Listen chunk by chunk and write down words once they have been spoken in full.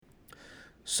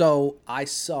So I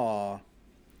saw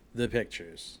the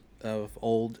pictures of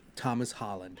old Thomas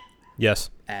Holland Yes.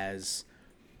 as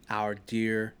our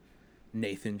dear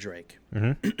Nathan Drake.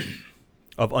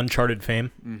 Of Uncharted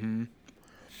fame. Mm-hmm.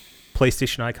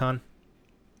 PlayStation icon.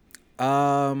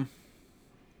 I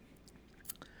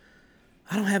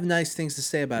don't have nice things to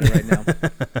say about it right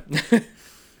now.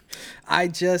 I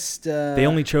just... They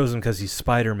only chose him because he's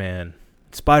Spider-Man.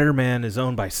 Spider-Man is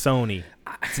owned by Sony.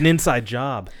 It's an inside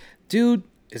job. Dude,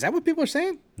 is that what people are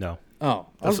saying? No. Oh,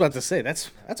 I was about to say,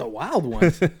 that's a wild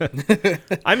one.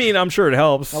 I mean, I'm sure it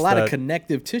helps. A lot of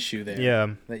connective tissue there.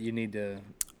 Yeah. That you need to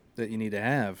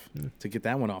have to get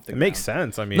that one off the It ground. makes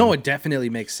sense. I mean, No, it definitely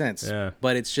makes sense. Yeah.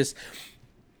 But it's just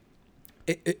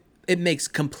it makes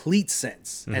complete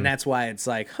sense. And that's why it's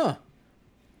like, huh.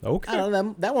 Okay. I don't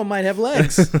know, that one might have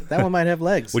legs. That one might have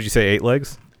legs. Would you say 8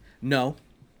 legs? No.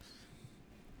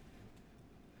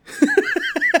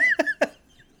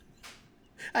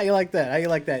 How you like that? How you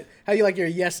like that? How you like your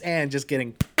yes and just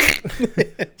getting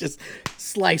just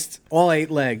sliced all 8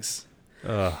 legs?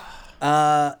 Yeah,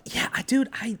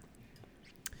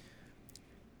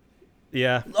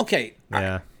 Yeah. Okay.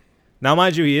 Yeah. Now,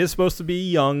 mind you, he is supposed to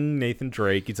be young Nathan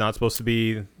Drake. He's not supposed to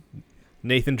be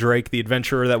Nathan Drake, the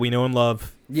adventurer that we know and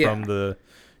love from the,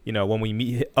 when we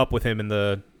meet up with him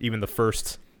in even the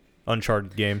first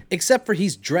Uncharted game. Except for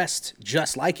he's dressed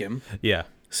just like him. Yeah.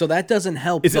 So that doesn't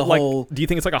help Is the it like, whole... do you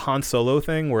think it's like a Han Solo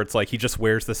thing where it's like he just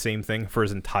wears the same thing for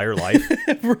his entire life?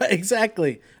 Right,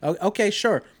 exactly. Okay,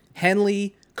 sure.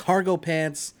 Henley, cargo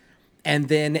pants, and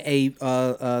then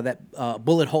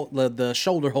bullet hole, the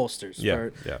shoulder holsters. Yeah.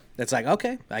 That's like,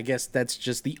 okay, I guess that's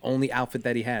just the only outfit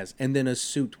that he has. And then a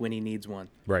suit when he needs one.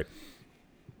 Right.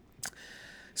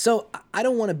 So I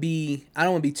don't want to be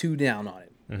too down on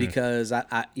it because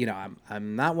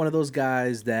I'm not one of those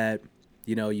guys that,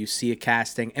 you see a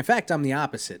casting. In fact, I'm the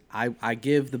opposite. I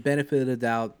give the benefit of the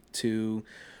doubt to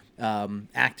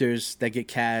actors that get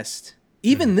cast.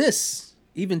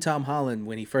 Even Tom Holland,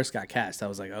 when he first got cast, I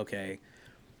was like, okay,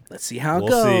 let's see how it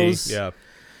goes. See. Yeah.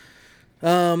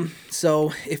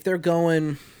 So if they're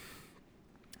going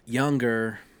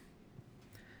younger,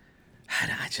 I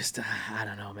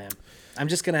don't know, man.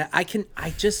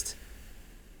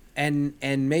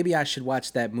 And maybe I should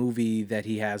watch that movie that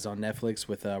he has on Netflix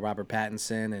with Robert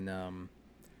Pattinson and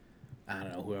I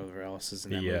don't know whoever else is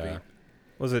in that movie.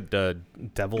 Was it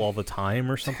Devil All the Time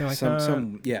or something like that?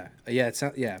 Something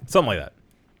Something like that.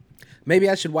 Maybe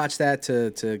I should watch that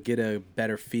to get a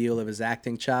better feel of his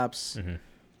acting chops. Mm-hmm.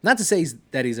 Not to say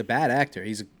that he's a bad actor.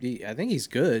 I think he's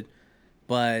good,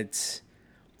 but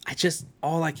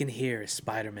all I can hear is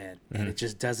Spider-Man, and it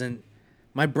just doesn't.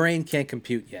 My brain can't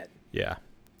compute yet. Yeah.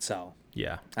 So.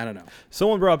 Yeah. I don't know.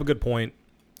 Someone brought up a good point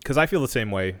because I feel the same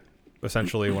way.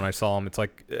 Essentially, when I saw him, it's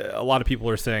like a lot of people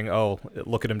are saying, "Oh,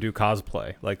 look at him do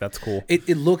cosplay. Like that's cool."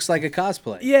 It looks like a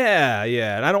cosplay. Yeah,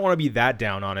 and I don't want to be that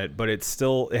down on it, but it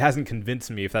hasn't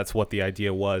convinced me if that's what the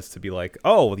idea was to be like,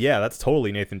 "Oh, yeah, that's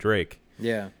totally Nathan Drake."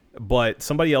 Yeah. But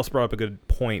somebody else brought up a good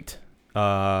point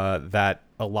that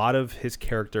a lot of his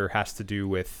character has to do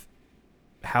with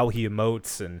how he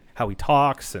emotes and how he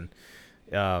talks, and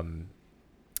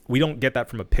we don't get that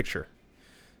from a picture.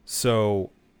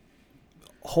 So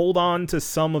hold on to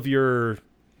some of your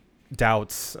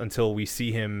doubts until we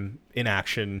see him in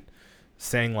action,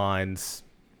 saying lines,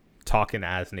 talking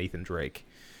as Nathan Drake,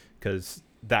 because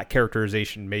that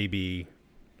characterization may be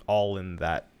all in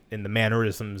the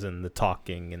mannerisms and the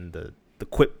talking and the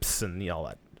quips and all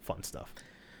that fun stuff.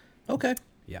 Okay.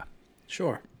 Yeah.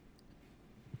 Sure.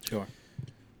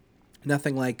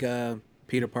 Nothing like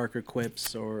Peter Parker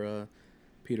quips or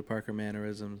Peter Parker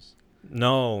mannerisms.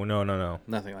 No.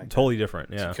 Nothing like totally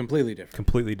different. Yeah. It's completely different.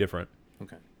 Completely different.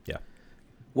 Okay. Yeah.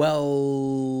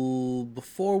 Well,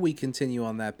 before we continue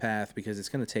on that path, because it's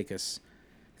going to take us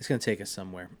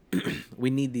somewhere.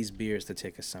 We need these beers to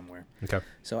take us somewhere. Okay.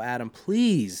 So, Adam,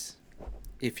 please,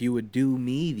 if you would do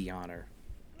me the honor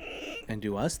and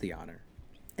do us the honor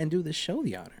and do the show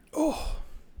the honor. Oh.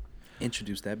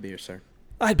 Introduce that beer, sir.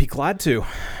 I'd be glad to.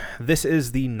 This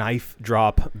is the Knife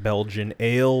Drop Belgian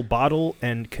Ale, bottle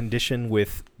and condition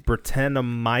with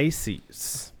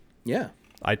Brettanomyces. Yeah.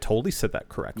 I totally said that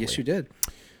correctly. Yes, you did.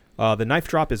 The Knife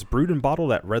Drop is brewed and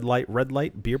bottled at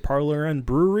Redlight Beer Parlor and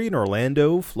Brewery in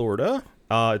Orlando, Florida.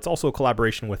 It's also a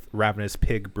collaboration with Ravenous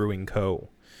Pig Brewing Co.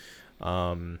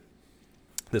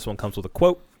 This one comes with a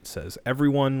quote. It says,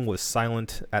 "Everyone was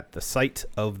silent at the sight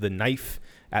of the knife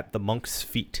at the monk's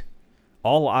feet.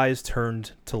 All eyes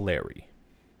turned to Larry."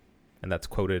 And that's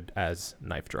quoted as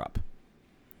Knife Drop.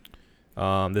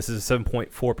 This is a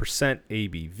 7.4%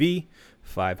 ABV,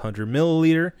 500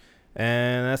 milliliter,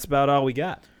 and that's about all we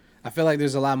got. I feel like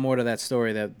there's a lot more to that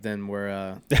story than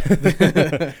we're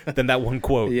than that one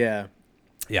quote. Yeah.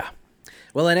 Yeah.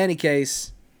 Well, in any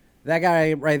case, that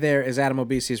guy right there is Adam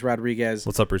Obesius Rodriguez.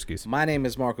 What's up, Briskies? My name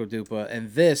is Marco Dupa,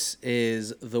 and this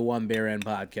is the One Beer In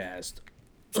Podcast.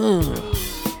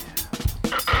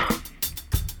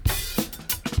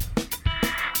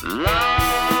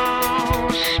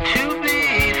 Lost to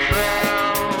be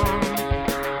found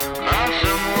by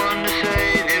someone to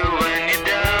save you when you're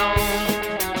down.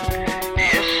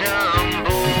 Yes, I'm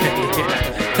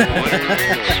bored when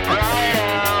it's bright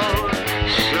out.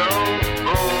 So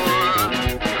bored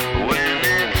when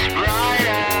it's bright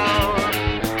out.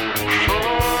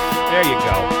 There you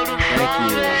go.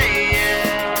 Thank you.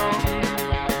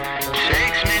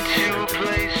 Takes me to a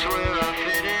place where I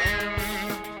fit in.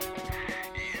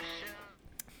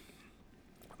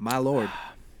 My lord.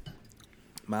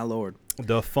 My lord.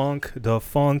 The funk.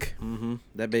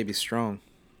 That baby's strong.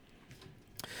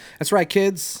 That's right,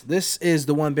 kids. This is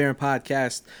the One Baron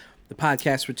Podcast, the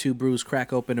podcast where two brews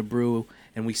crack open a brew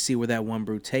and we see where that one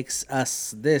brew takes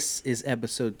us. This is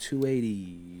episode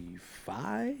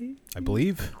 285? I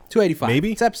believe. 285.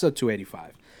 Maybe. It's episode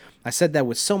 285. I said that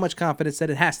with so much confidence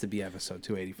that it has to be episode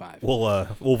 285.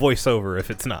 We'll voice over if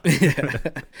it's not.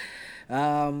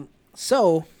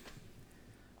 So,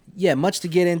 yeah, much to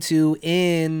get into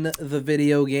in the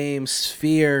video game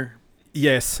sphere.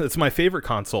 Yes, it's my favorite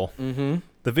console. Mm-hmm.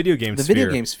 The video game The sphere.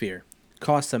 video game sphere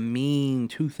costs a mean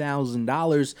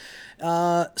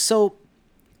 $2,000. So,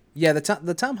 yeah,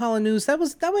 the Tom Holland news, that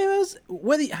was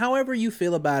however you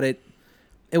feel about it.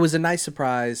 It was a nice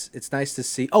surprise. It's nice to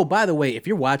see. Oh, by the way, if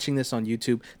you're watching this on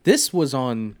YouTube, this was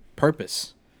on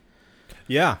purpose.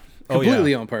 Yeah.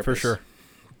 Completely on purpose. For sure.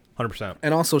 100%.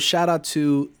 And also, shout out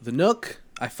to the Nook.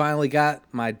 I finally got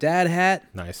my dad hat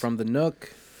Nice. from the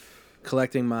Nook,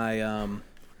 collecting my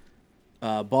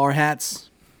bar hats.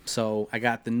 So I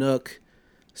got the Nook,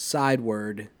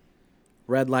 Sideward,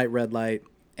 Redlight,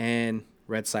 and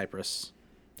Red Cypress.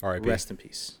 R.I.P. Rest in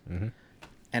peace. Mm-hmm.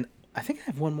 And I think I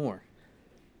have one more.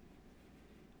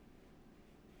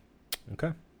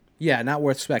 Okay. Yeah, not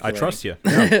worth I speculating. trust you.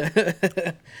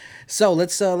 Yeah. So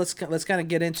let's kind of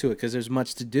get into it because there's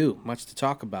much to do, much to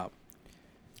talk about.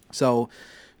 So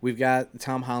we've got the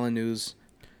Tom Holland news.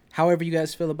 However you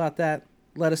guys feel about that,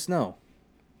 let us know.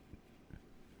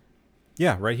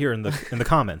 Yeah, right here in the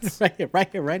comments. Right here,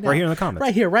 right now. Right here in the comments.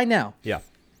 Right here, right now. Yeah.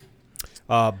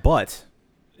 But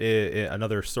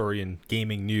another story in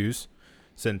gaming news,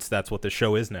 since that's what the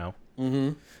show is now.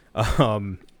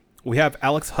 Mm-hmm. We have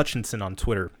Alex Hutchinson on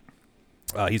Twitter.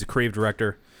 He's a creative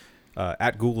director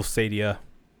at Google Stadia,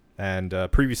 and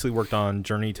previously worked on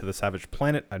Journey to the Savage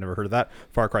Planet. I never heard of that.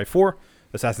 Far Cry 4,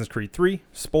 Assassin's Creed 3,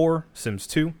 Spore, Sims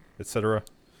 2, etc.,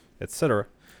 etc.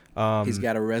 He's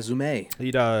got a resume.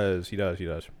 He does. A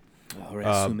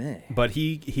resume. But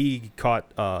he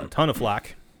caught a ton of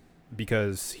flack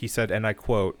because he said, and I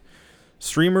quote,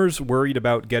 "Streamers worried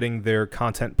about getting their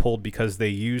content pulled because they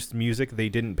used music they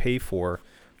didn't pay for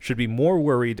should be more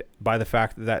worried by the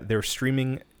fact that they're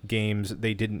streaming games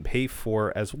they didn't pay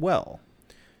for as well.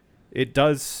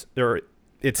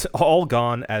 It's all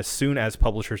gone as soon as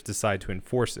publishers decide to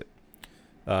enforce it."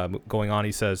 Going on,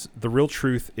 he says, "The real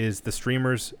truth is the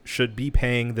streamers should be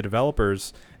paying the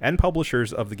developers and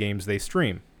publishers of the games they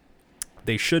stream.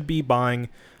 They should be buying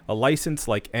a license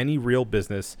like any real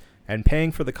business and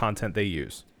paying for the content they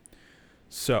use."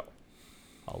 So,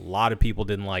 a lot of people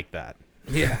didn't like that.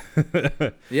 Yeah.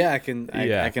 Yeah, I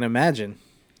can imagine.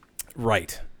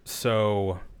 Right.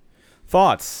 So,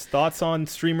 thoughts on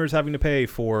streamers having to pay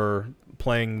for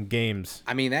playing games?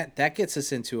 I mean, that gets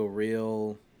us into a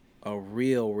real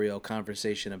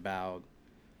conversation about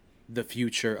the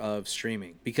future of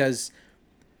streaming, because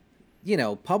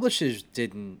publishers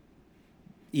didn't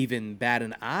even bat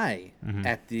an eye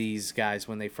at these guys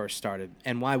when they first started,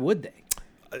 and why would they?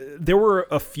 There were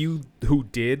a few who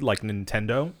did, like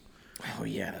Nintendo. Oh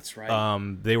yeah, that's right.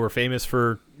 They were famous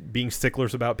for being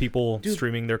sticklers about people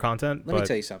streaming their content. Let me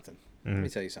tell you something.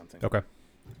 Okay.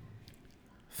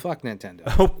 Fuck Nintendo.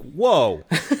 Oh, whoa.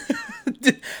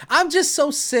 I'm just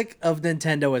so sick of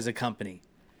Nintendo as a company.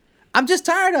 I'm just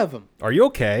tired of them. Are you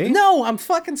okay? No, I'm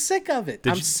fucking sick of it.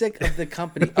 I'm sick of the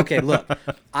company. Okay, look,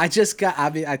 I talked about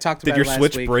it last week. Did your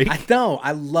Switch break? I know.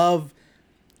 I love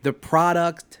the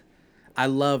product. I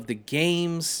love the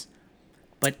games.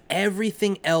 But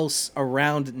everything else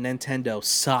around Nintendo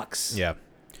sucks. Yeah.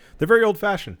 They're very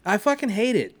old-fashioned. I fucking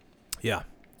hate it. Yeah.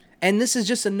 And this is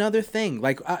just another thing.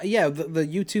 Like, the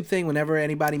YouTube thing, whenever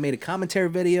anybody made a commentary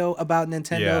video about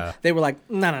Nintendo, they were like,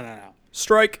 no.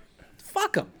 Strike.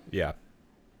 Fuck them. Yeah.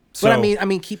 So, But I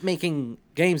mean, keep making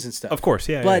games and stuff. of course,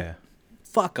 yeah. But yeah.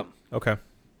 fuck them. Okay.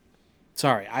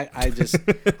 Sorry, I've just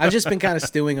been kind of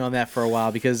stewing on that for a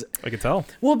while because I can tell.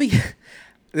 well, this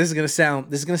is gonna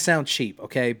sound cheap,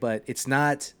 okay? But it's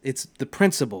not. It's the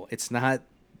principle. It's not.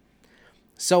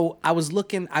 So I'm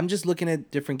just looking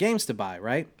at different games to buy,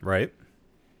 right? Right.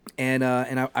 And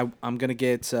I'm gonna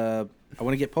get. I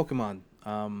want to get Pokemon.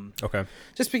 Okay.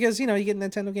 Just because you get a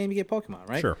Nintendo game, you get Pokemon,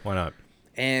 right? Sure. Why not?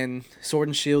 And Sword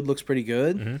and Shield looks pretty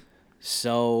good. Mm-hmm.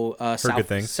 So good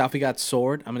things. Southie got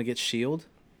Sword. I'm gonna get Shield.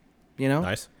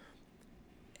 Nice.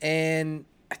 And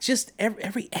just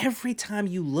every time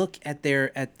you look at the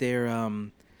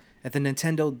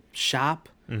Nintendo shop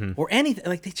or anything,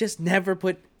 like they just never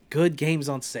put good games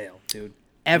on sale, dude.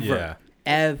 Ever.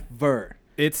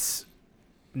 It's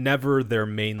never their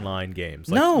mainline games.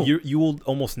 Like, no. You will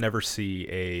almost never see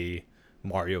a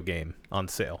Mario game on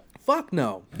sale. Fuck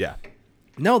no. Yeah.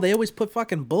 No, they always put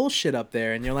fucking bullshit up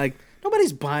there, and you're like,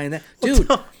 nobody's buying that, dude.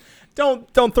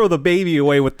 Don't throw the baby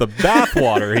away with the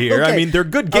bathwater here. Okay. I mean, they're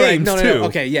good games no, too. No.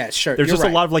 Okay, yeah, sure. There's You're just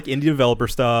right. a lot of like indie developer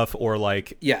stuff or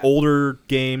like older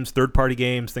games, third-party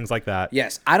games, things like that.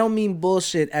 Yes, I don't mean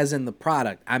bullshit as in the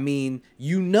product. I mean,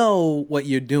 you know what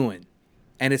you're doing,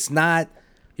 and it's not.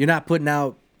 You're not putting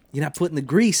the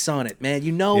grease on it, man.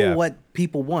 You know what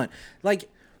people want. Like,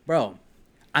 bro,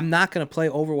 I'm not gonna play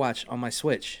Overwatch on my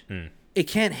Switch. It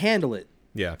can't handle it.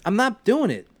 Yeah. I'm not doing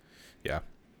it. Yeah.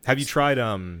 Have you tried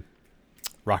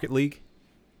Rocket League?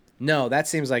 No, that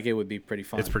seems like it would be pretty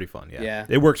fun. It's pretty fun, yeah. Yeah.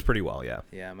 It works pretty well, yeah.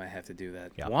 Yeah, I might have to do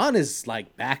that. Yeah. Juan is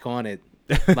like back on it,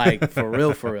 like for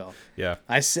real. Yeah.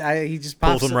 He just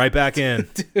pops Pulls him right back in.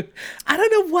 Dude, I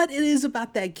don't know what it is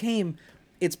about that game.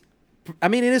 It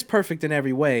is perfect in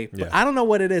every way, but I don't know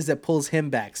what it is that pulls him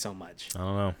back so much. I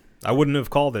don't know. I wouldn't have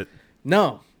called it.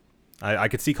 No. I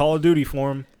could see Call of Duty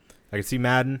for him. I could see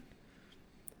Madden.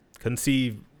 Couldn't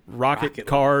see rocket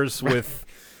cars with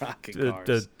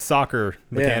the soccer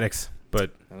mechanics,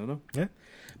 but I don't know. Yeah.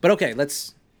 But okay,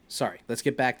 let's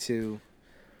get back to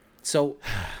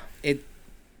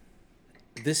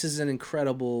this is an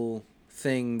incredible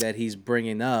thing that he's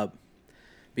bringing up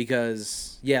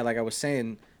because like I was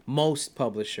saying, most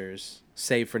publishers,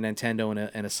 save for Nintendo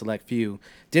and a select few,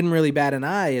 didn't really bat an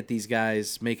eye at these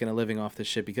guys making a living off this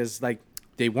shit because like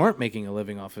they weren't making a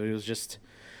living off of it. It was just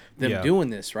them doing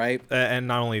this, right? And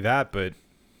not only that, but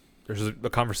there's a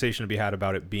conversation to be had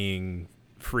about it being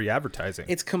free advertising.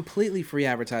 It's completely free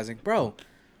advertising. Bro,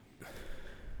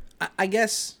 I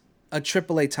guess a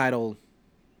AAA title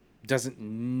doesn't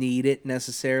need it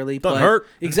necessarily. Doesn't hurt.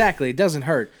 Exactly, it doesn't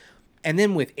hurt. And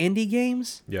then with indie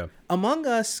games, Yeah. Among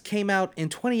Us came out in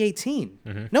 2018.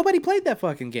 Mm-hmm. Nobody played that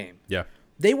fucking game. Yeah.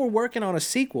 They were working on a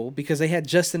sequel because they had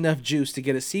just enough juice to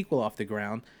get a sequel off the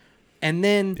ground. And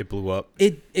then It blew up.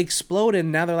 it exploded,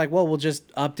 and now they're like, well, we'll just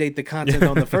update the content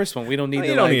on the first one. We don't need to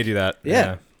You don't need to do that.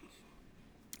 Yeah.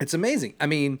 It's amazing. I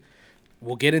mean,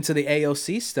 we'll get into the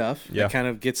AOC stuff. Yeah. That kind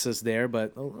of gets us there,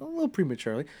 but a little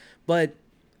prematurely. But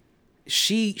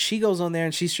she goes on there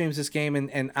and she streams this game,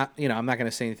 and I, I'm not going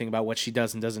to say anything about what she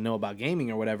does and doesn't know about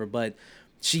gaming or whatever, but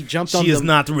she jumped on She is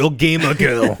not the real gamer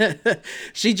girl.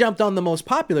 she jumped on the most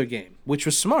popular game, which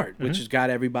was smart, Mm-hmm. which has got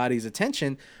everybody's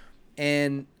attention,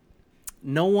 and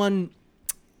no one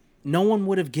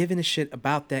would have given a shit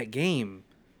about that game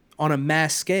on a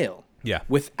mass scale. Yeah.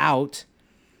 Without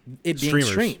it being Streamers.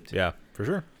 streamed. Yeah, for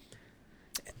sure.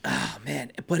 Oh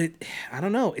man, but I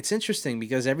don't know. It's interesting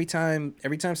because every time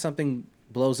something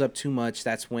blows up too much,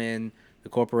 that's when the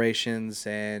corporations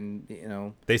and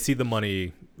They see the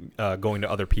money going to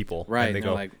other people. Right, And they and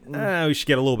go, they're like, we should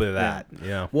get a little bit of that.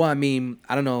 Yeah. Well, I mean,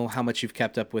 I don't know how much you've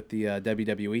kept up with the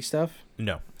WWE stuff.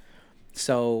 No.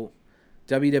 So,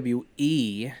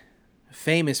 WWE,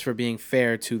 famous for being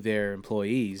fair to their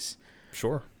employees,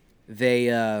 Sure. they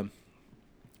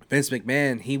Vince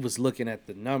McMahon, he was looking at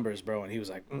the numbers, bro, and he was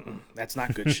like, that's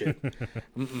not good shit.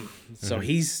 So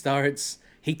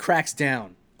he cracks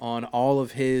down on all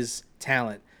of his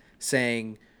talent,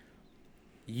 saying,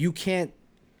 you can't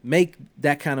make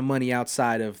that kind of money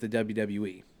outside of the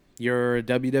WWE. You're a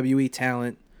WWE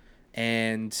talent,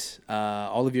 and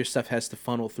all of your stuff has to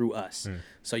funnel through us.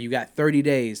 So you got 30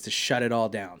 days to shut it all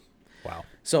down. Wow.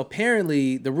 So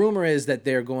apparently, the rumor is that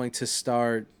they're going to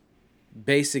start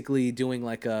basically doing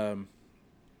like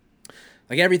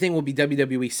everything will be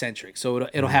WWE centric. So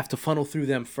it'll have to funnel through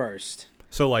them first.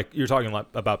 So like you're talking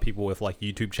about people with like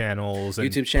YouTube channels,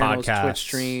 podcasts. Twitch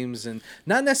streams, and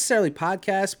not necessarily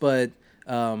podcasts, but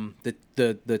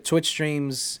the Twitch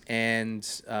streams and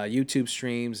YouTube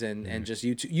streams and just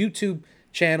YouTube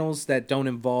channels that don't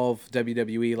involve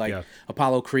WWE. Like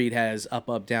Apollo Creed has Up,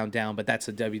 Up, Down, Down, but that's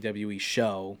a WWE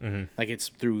show. Like it's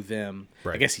through them.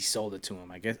 Right. I guess he sold it to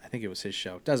him. I think it was his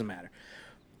show. Doesn't matter.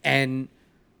 And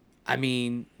I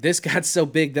mean, this got so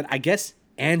big that I guess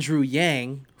Andrew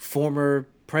Yang, former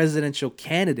presidential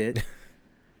candidate,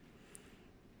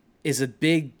 is a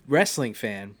big wrestling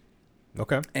fan.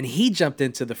 Okay. And he jumped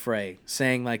into the fray,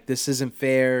 saying like, "This isn't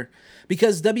fair,"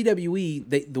 because WWE,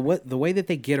 the way that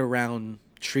they get around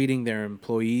treating their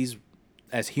employees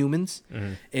as humans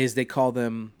is they call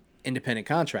them independent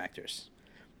contractors,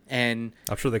 and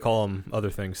I'm sure they call them other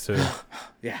things too.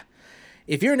 yeah,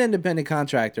 if you're an independent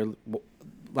contractor,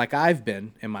 like I've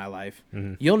been in my life,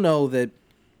 you'll know that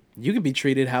you can be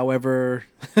treated however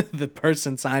the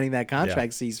person signing that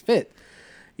contract sees fit.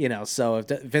 You know, so if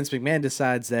Vince McMahon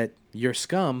decides that you're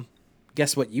scum,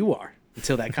 guess what you are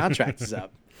until that contract is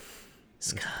up?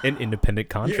 Scum. An independent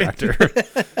contractor.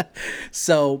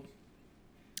 So,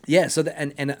 yeah. So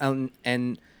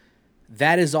and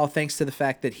that is all thanks to the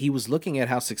fact that he was looking at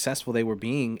how successful they were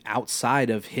being outside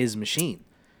of his machine,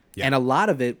 and a lot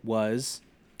of it was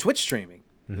Twitch streaming.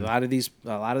 A lot of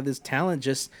this talent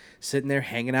just sitting there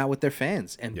hanging out with their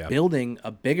fans and building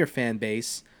a bigger fan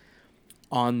base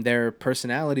on their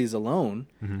personalities alone.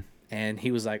 And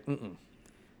he was like,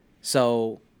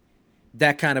 So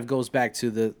that kind of goes back to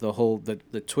the whole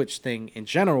the Twitch thing in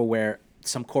general, where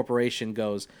some corporation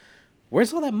goes,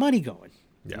 where's all that money going?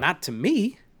 Not to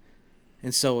me.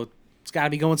 And so it's got to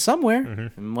be going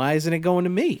somewhere. And why isn't it going to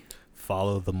me?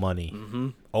 Follow the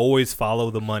money. Always follow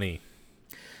the money.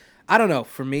 I don't know.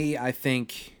 For me, I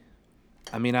think,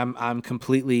 I mean, I'm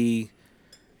completely,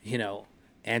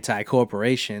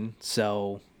 anti-corporation,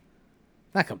 so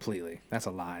not completely. That's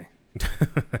a lie.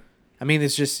 I mean,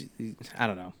 it's just, I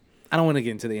don't know. I don't want to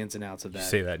get into the ins and outs of that. You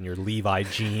say that in your Levi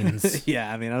jeans.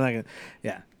 Yeah, I mean, I'm not going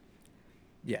to,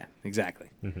 yeah, exactly.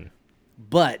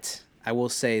 But I will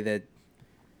say that,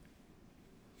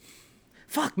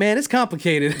 fuck, man, it's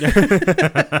complicated.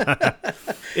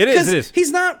 It is.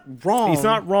 He's not wrong. He's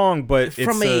not wrong, but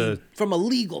from a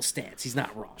legal stance, he's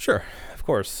not wrong. Sure. Of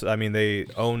course. I mean, they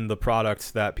own the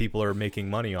products that people are making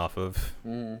money off of.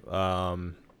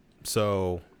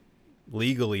 So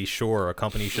legally, sure, a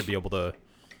company should be able to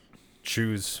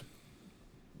choose,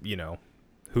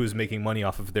 who's making money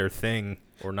off of their thing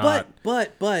or not.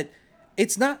 But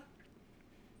it's not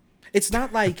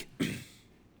like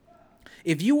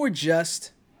if you were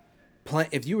just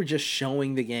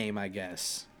showing the game, I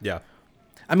guess. Yeah.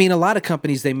 I mean, a lot of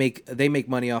companies, they make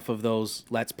money off of those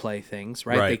Let's Play things,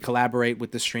 right? They collaborate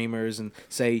with the streamers and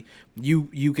say,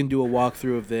 you can do a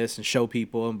walkthrough of this and show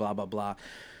people and blah, blah, blah.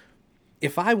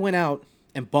 If I went out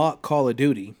and bought Call of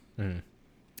Duty and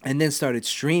then started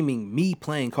streaming me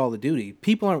playing Call of Duty,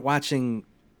 people aren't watching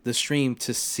the stream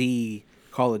to see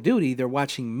Call of Duty. They're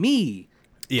watching me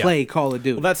play Call of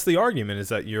Duty. Well, that's the argument, is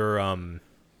that you're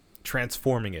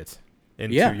transforming it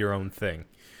into your own thing.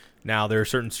 Now, there are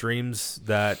certain streams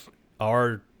that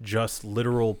are just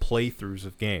literal playthroughs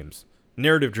of games,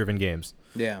 narrative-driven games,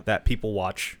 that people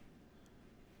watch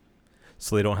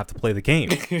so they don't have to play the game.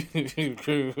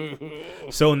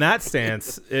 So in that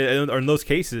stance, or in those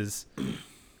cases,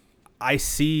 I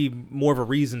see more of a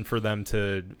reason for them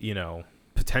to,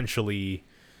 potentially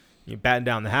batten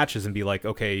down the hatches and be like,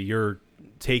 okay, you're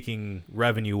taking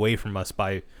revenue away from us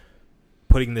by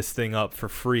putting this thing up for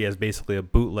free as basically a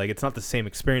bootleg. It's not the same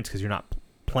experience because you're not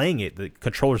playing it. The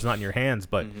controller's not in your hands,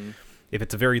 but if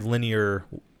it's a very linear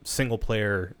single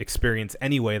player experience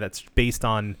anyway, that's based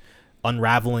on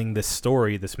unraveling this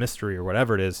story, this mystery, or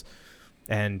whatever it is,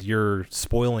 and you're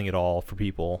spoiling it all for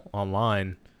people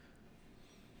online,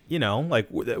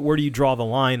 where do you draw the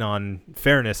line on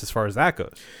fairness as far as that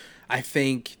goes? I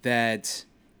think that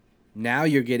now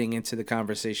you're getting into the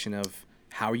conversation of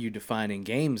how are you defining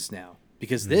games now?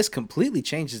 Because this completely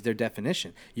changes their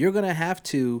definition. You're going to have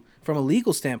to, from a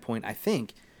legal standpoint, I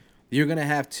think, you're going to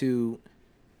have to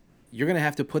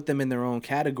put them in their own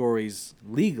categories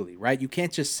legally, right? You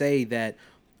can't just say that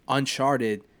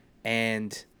Uncharted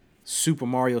and Super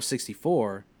Mario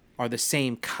 64 are the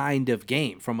same kind of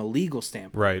game from a legal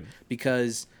standpoint. Right.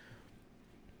 Because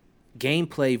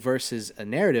gameplay versus a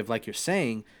narrative, like you're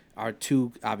saying, are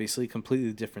two obviously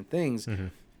completely different things.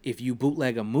 If you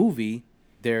bootleg a movie,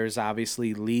 there's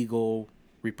obviously legal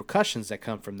repercussions that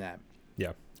come from that.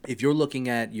 Yeah. If you're looking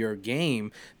at your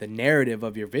game, the narrative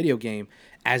of your video game,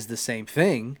 as the same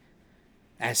thing,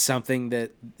 as something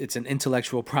that it's an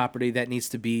intellectual property that needs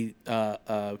to be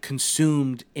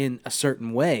consumed in a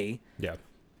certain way,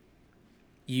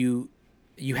 you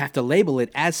have to label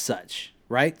it as such,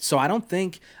 right? So I don't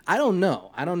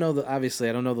know. Obviously,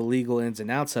 I don't know the legal ins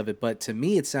and outs of it, but to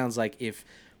me, it sounds like if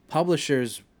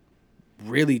publishers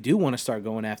really do want to start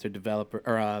going after developer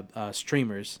or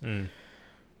streamers,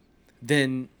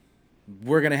 then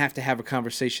we're going to have a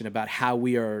conversation about how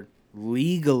we are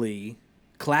legally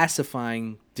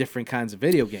classifying different kinds of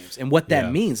video games and what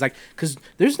that means. Like, because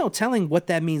there's no telling what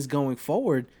that means going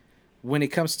forward when it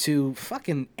comes to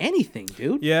fucking anything,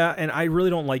 dude. Yeah, and I really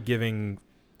don't like giving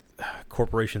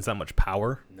corporations that much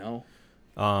power. No.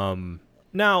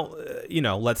 Now,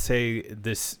 let's say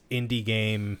this indie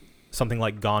game, something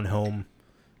like Gone Home,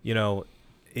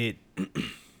 it's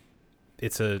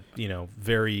a,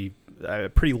 very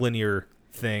pretty linear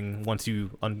thing once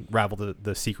you unravel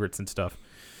the secrets and stuff.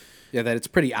 Yeah, that it's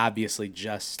pretty obviously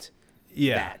just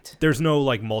that. There's no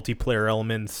like multiplayer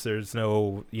elements. There's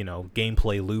no,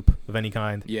 gameplay loop of any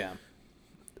kind. Yeah.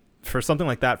 For something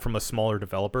like that from a smaller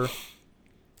developer,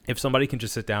 if somebody can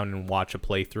just sit down and watch a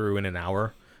playthrough in an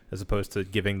hour as opposed to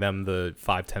giving them the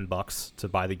 $5-10 to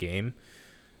buy the game,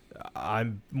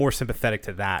 I'm more sympathetic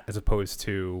to that as opposed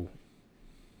to,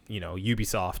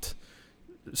 Ubisoft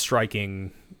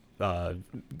striking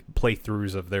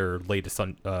playthroughs of their latest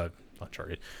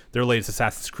Uncharted, their latest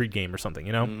Assassin's Creed game or something,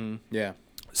 Mm-hmm. Yeah.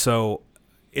 So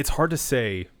it's hard to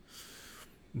say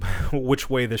which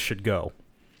way this should go.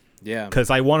 Yeah. Because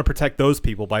I want to protect those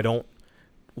people, but I don't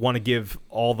want to give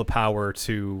all the power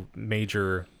to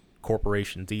major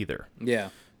corporations either. Yeah.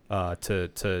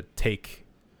 To take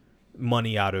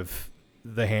money out of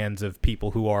the hands of people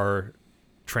who are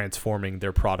transforming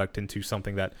their product into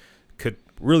something that could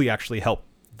really actually help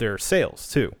their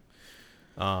sales too.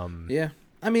 Yeah.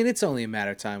 I mean, it's only a matter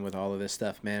of time with all of this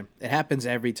stuff, man. It happens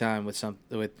every time with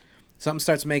something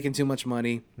starts making too much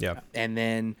money. Yeah. And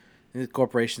then the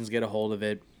corporations get a hold of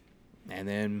it, and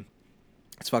then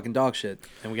it's fucking dog shit.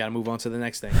 And we got to move on to the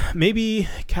next thing. Maybe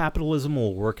capitalism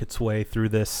will work its way through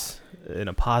this in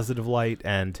a positive light,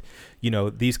 and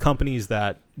these companies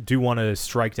that do want to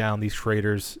strike down these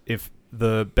creators, if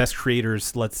the best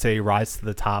creators, let's say, rise to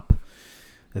the top,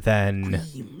 then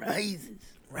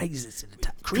rises to the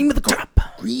top. Cream of the crop.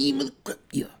 Cream of the crop.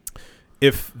 Yeah.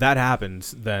 If that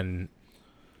happens, then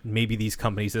maybe these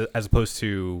companies, as opposed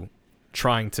to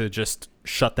trying to just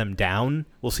shut them down,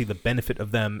 will see the benefit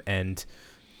of them and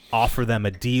offer them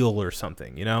a deal or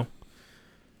something,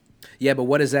 Yeah, but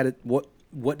what is that? What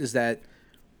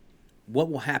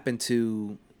will happen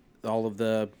to all of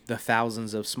the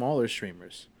thousands of smaller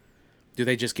streamers? Do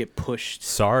they just get pushed?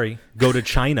 Sorry. Go to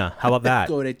China. How about that?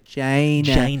 Go to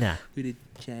China. Go to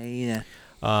China.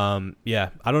 Yeah,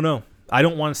 I don't know. I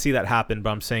don't want to see that happen, but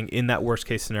I'm saying in that worst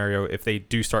case scenario, if they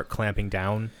do start clamping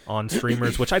down on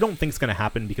streamers, which I don't think is going to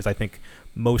happen because I think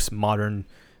most modern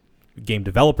game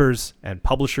developers and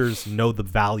publishers know the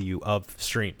value of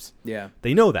streams. Yeah.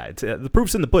 They know that. The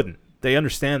proof's in the pudding. They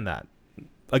understand that.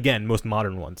 Again, most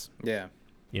modern ones. Yeah.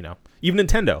 Even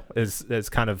Nintendo is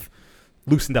kind of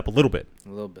loosened up a little bit. A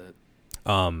little bit.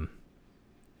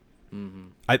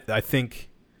 I think.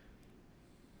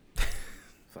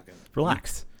 Fucking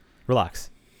Relax.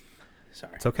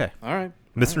 Sorry. It's okay. All right.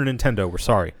 Mr. Nintendo, we're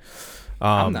sorry.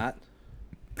 I'm not.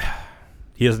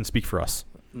 He doesn't speak for us.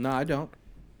 No, I don't.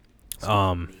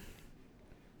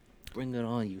 Bring it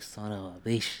on, you son of a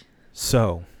bitch.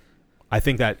 So, I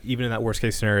think that even in that worst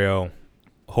case scenario,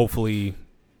 hopefully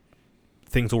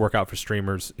things will work out for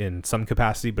streamers in some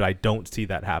capacity, but I don't see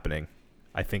that happening.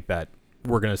 I think that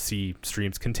we're going to see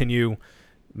streams continue.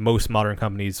 Most modern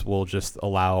companies will just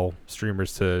allow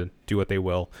streamers to do what they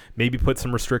will. Maybe put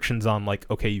some restrictions on, like,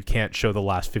 okay, you can't show the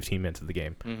last 15 minutes of the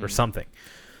game or something.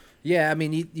 Yeah, I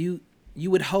mean, you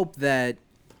would hope that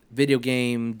video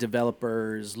game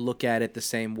developers look at it the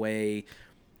same way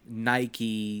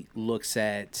Nike looks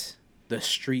at the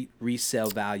street resale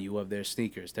value of their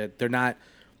sneakers. That they're not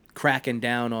cracking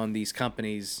down on these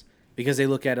companies because they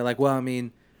look at it like, well, I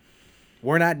mean,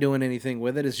 we're not doing anything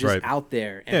with it. It's just out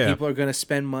there, and people are going to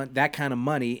spend that kind of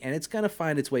money, and it's going to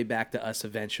find its way back to us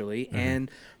eventually.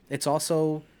 And it's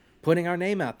also putting our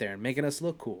name out there and making us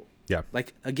look cool. Yeah.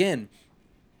 Like, again,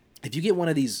 if you get one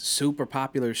of these super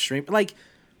popular like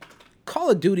Call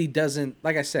of Duty doesn't,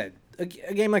 like I said, a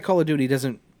game like Call of Duty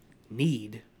doesn't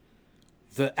need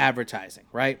the advertising,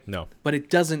 right? No. But it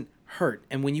doesn't hurt.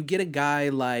 And when you get a guy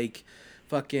like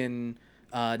fucking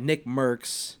Nick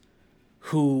Merckx,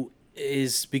 who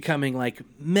is becoming like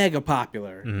mega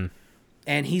popular,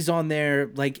 and he's on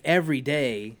there like every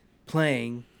day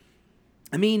playing,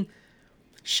 I mean,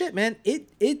 shit, man,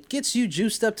 it gets you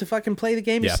juiced up to fucking play the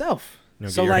game yourself.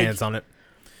 Get your hands on it.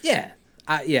 Yeah.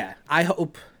 I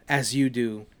hope, as you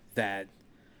do, that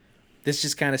this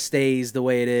just kind of stays the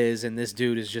way it is, and this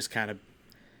dude is just kind of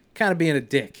kind of being a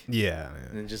dick. Yeah.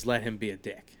 And just let him be a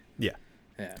dick. Yeah.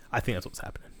 Yeah. I think that's what's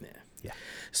happening. Yeah. Yeah.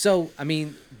 So, I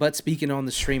mean, but speaking on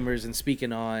the streamers and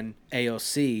speaking on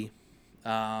AOC,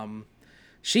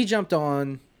 she jumped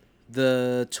on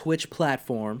the Twitch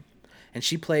platform and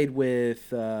she played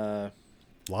with A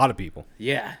lot of people.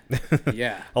 yeah.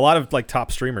 Yeah. A lot of like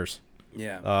top streamers.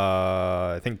 Yeah.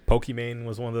 I think Pokimane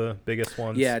was one of the biggest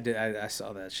ones. Yeah, I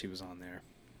saw that she was on there.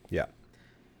 Yeah.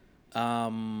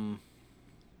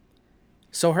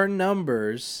 So her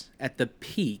numbers at the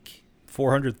peak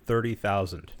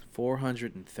 430,000.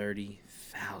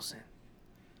 430,000.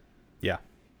 Yeah.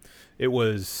 It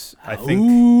was I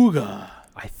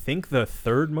think the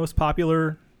third most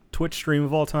popular Twitch stream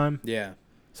of all time. Yeah.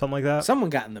 Something like that. Someone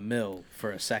got in the mill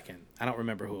for a second. I don't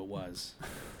remember who it was.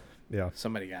 Yeah.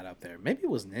 Somebody got up there. Maybe it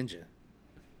was Ninja.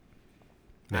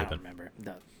 Maybe. I don't remember.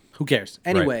 No. Who cares?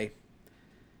 Anyway,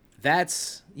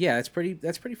 that's pretty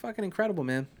fucking incredible,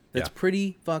 man. That's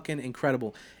pretty fucking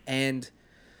incredible. And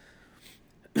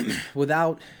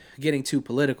without getting too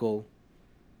political,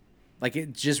 like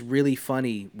it's just really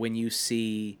funny when you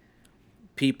see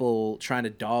people trying to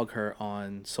dog her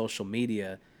on social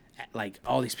media. Like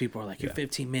all these people are like, your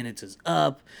 15 minutes is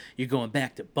up. You're going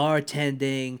back to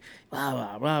bartending. Blah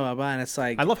blah blah blah blah. And it's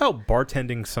like, I love how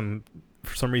bartending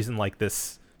for some reason like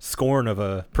this scorn of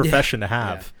a profession to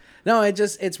have. Yeah. No,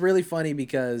 it's really funny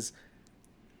because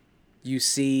you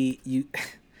see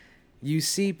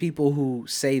people who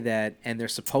say that and they're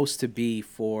supposed to be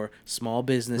for small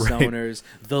business owners,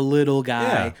 the little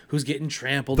guy who's getting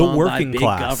trampled on by big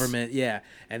government. Yeah.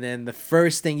 And then the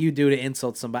first thing you do to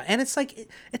insult somebody. And it's like,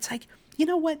 you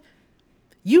know what?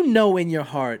 You know in your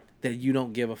heart that you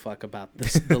don't give a fuck about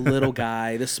the little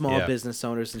guy, the small business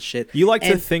owners and shit. You like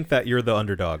to think that you're the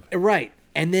underdog. Right.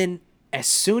 And then as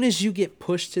soon as you get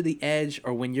pushed to the edge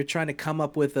or when you're trying to come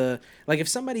up with like if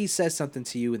somebody says something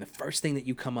to you and the first thing that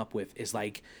you come up with is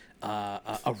like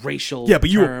a racial but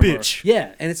you're a term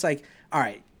bitch. And it's like, all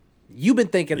right, you've been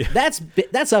thinking that's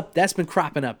been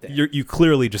cropping up there. You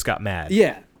clearly just got mad.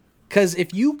 Yeah. Because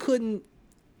if you couldn't,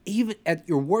 even at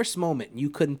your worst moment, you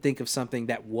couldn't think of something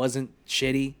that wasn't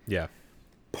shitty. Yeah.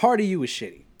 Part of you is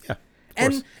shitty. Yeah. Of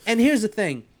course. And here's the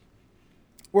thing.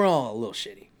 We're all a little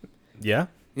shitty. Yeah.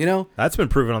 You know? That's been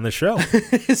proven on this show.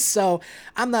 So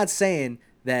I'm not saying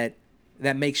that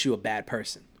makes you a bad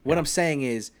person. What I'm saying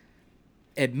is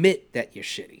admit that you're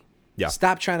shitty. Yeah.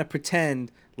 Stop trying to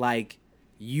pretend like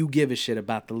you give a shit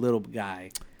about the little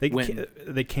guy. They can't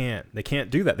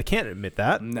do that. They can't admit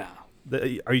that. No.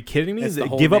 Are you kidding me? That's the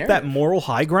whole Give up that narrative. moral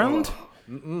high ground?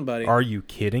 Buddy. Are you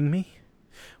kidding me?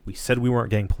 We said we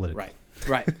weren't getting political.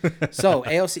 Right. So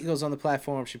AOC goes on the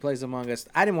platform. She plays Among Us.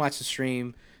 I didn't watch the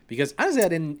stream because honestly,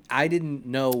 I didn't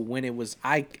know when it was.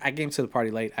 I came to the party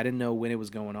late. I didn't know when it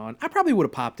was going on. I probably would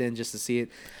have popped in just to see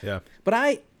it. Yeah. But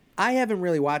I haven't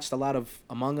really watched a lot of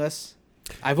Among Us.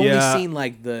 I've only seen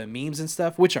like the memes and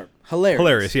stuff, which are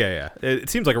hilarious. Yeah.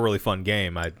 It seems like a really fun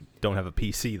game. I don't have a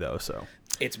PC though, so.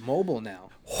 It's mobile now.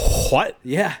 What?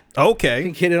 Yeah. Okay. You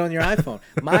can get it on your iPhone.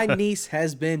 My niece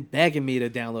has been begging me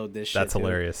to download this shit. That's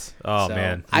hilarious. Oh, so,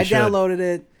 man. I downloaded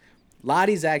it.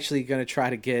 Lottie's actually going to try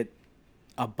to get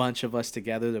a bunch of us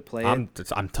together to play it. I'm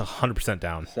 100%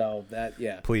 down. So,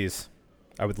 Please.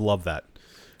 I would love that.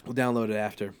 We'll download it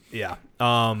after. Yeah.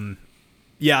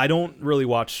 Yeah, I don't really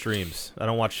watch streams. I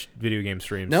don't watch video game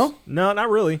streams. No? No,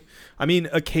 not really. I mean,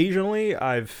 occasionally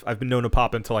I've been known to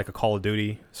pop into like a Call of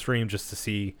Duty stream just to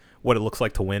see what it looks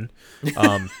like to win.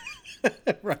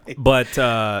 Right. But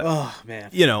oh man.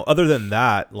 You know, other than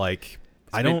that, like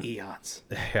I don't eons.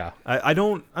 Yeah. I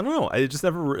don't know. It just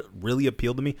never really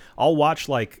appealed to me. I'll watch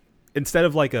like instead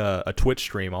of like a Twitch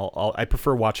stream, I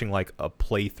prefer watching like a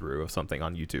playthrough of something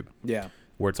on YouTube. Yeah.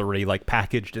 Where it's already like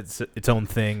packaged its own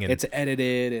thing and it's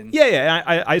edited and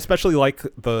I especially like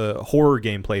the horror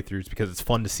game playthroughs because it's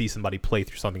fun to see somebody play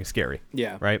through something scary.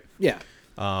 Yeah. Right? Yeah.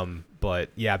 But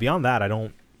yeah, beyond that I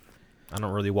don't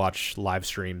really watch live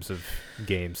streams of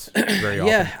games very often.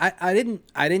 Yeah, I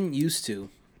didn't used to.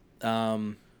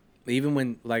 Even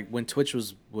when Twitch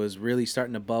was really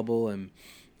starting to bubble and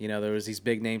you know there was these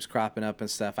big names cropping up and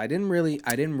stuff. I didn't really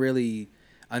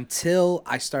until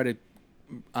I started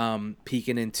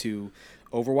peeking into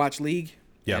Overwatch League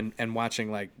and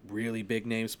watching like really big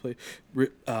names play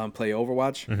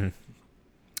Overwatch. Mm-hmm.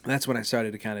 That's when I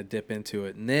started to kind of dip into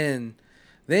it, and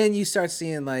then you start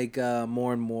seeing like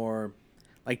more and more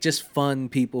like just fun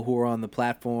people who are on the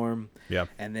platform. Yeah,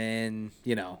 and then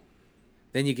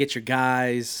then you get your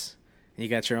guys, and you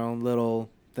got your own little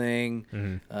thing,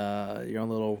 your own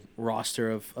little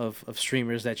roster of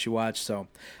streamers that you watch. So,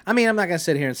 I mean, I'm not going to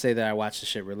sit here and say that I watch the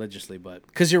shit religiously, but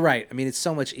because you're right. I mean, it's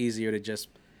so much easier to just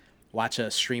watch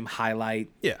a stream highlight,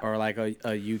 Yeah. or like a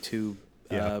YouTube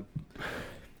Yeah.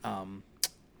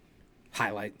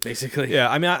 highlight, basically. Yeah,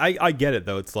 I mean, I get it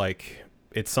though. It's like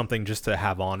it's something just to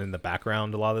have on in the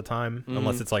background a lot of the time,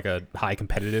 unless it's like a high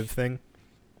competitive thing.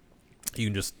 You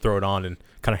can just throw it on and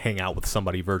kind of hang out with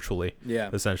somebody virtually,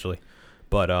 essentially.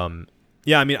 But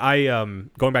yeah, I mean, I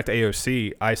going back to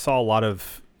AOC, I saw a lot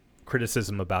of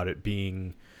criticism about it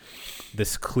being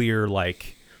this clear,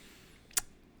 like,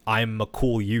 I'm a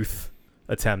cool youth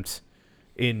attempt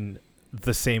in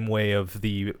the same way of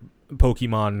the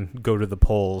Pokemon go to the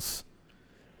polls.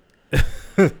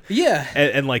 Yeah.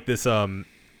 And like this,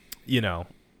 you know,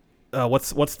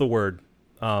 what's the word?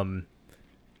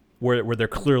 Where they're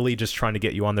clearly just trying to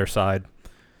get you on their side.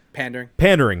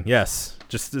 Pandering, yes.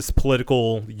 Just this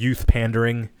political youth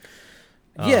pandering.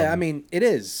 Yeah, I mean, it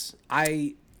is.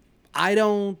 I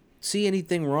don't see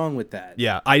anything wrong with that.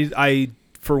 Yeah, I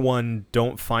for one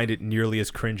don't find it nearly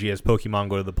as cringy as Pokemon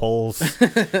go to the polls.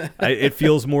 It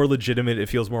feels more legitimate. It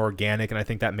feels more organic, and I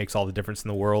think that makes all the difference in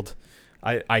the world.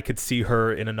 I could see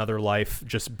her in another life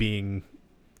just being,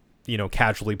 you know,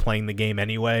 casually playing the game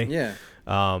anyway. Yeah.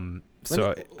 Let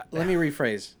me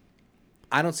rephrase.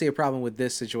 I don't see a problem with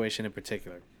this situation in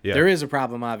particular. Yeah. There is a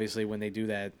problem, obviously, when they do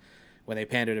that, when they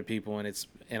pander to people and it's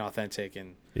inauthentic.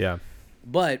 And yeah.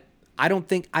 But I don't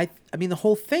think I mean, the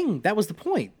whole thing, that was the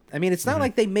point. I mean, it's not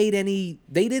like they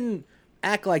didn't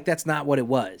act like that's not what it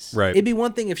was. Right. It'd be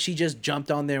one thing if she just jumped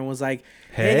on there and was like,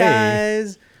 Hey,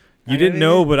 guys. You didn't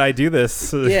know, but I do this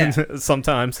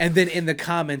sometimes. And then in the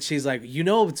comments, she's like, you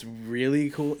know what's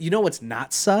really cool? You know what's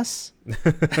not sus?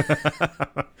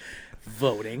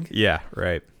 Voting. Yeah,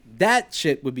 right. That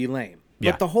shit would be lame.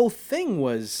 Yeah. But the whole thing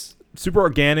was super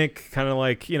organic, kind of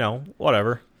like, you know,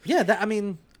 whatever. Yeah, that, I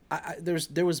mean,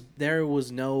 there was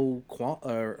no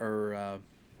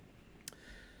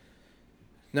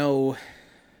no.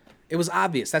 It was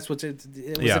obvious. That's what it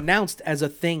was announced as a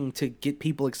thing to get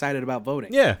people excited about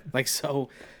voting. Yeah. Like, so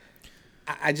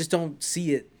I just don't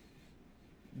see it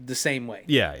the same way.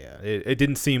 Yeah, yeah. It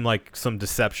didn't seem like some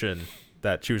deception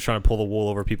that she was trying to pull the wool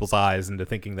over people's eyes into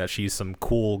thinking that she's some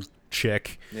cool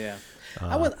chick. Yeah.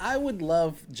 I would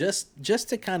love just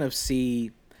to kind of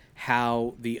see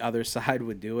how the other side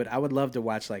would do it. I would love to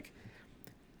watch like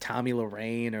Tommy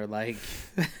Lorraine or like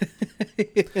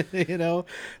you know,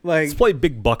 like let's play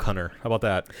Big Buck Hunter. How about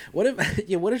that? What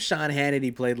if Sean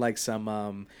Hannity played like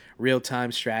some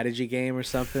real-time strategy game or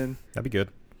something? That'd be good.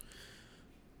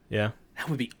 Yeah. That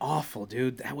would be awful,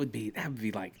 dude. That would be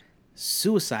like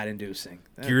suicide inducing.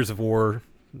 Gears of War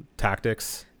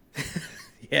tactics.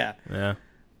 Yeah. Yeah.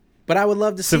 But I would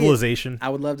love to see Civilization. I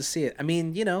would love to see it. I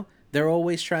mean, you know, they're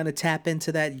always trying to tap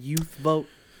into that youth vote.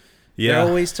 Yeah. They're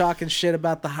always talking shit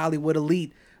about the Hollywood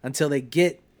elite until they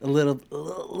get a little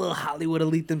Hollywood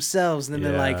elite themselves, and then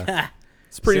they're like, ha.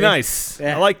 It's pretty nice.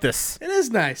 Yeah. I like this. It is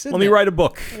nice. Let me write a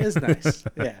book. It is nice.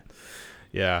 Yeah.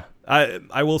 Yeah.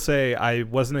 I will say I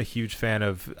wasn't a huge fan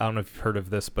of, I don't know if you've heard of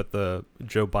this, but the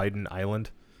Joe Biden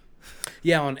Island.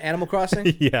 Yeah, on Animal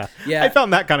Crossing? Yeah. I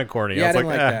found that kind of corny. Yeah, I didn't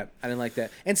like that. I didn't like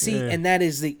that. And see, and that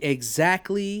is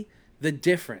exactly the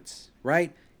difference,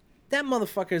 right? That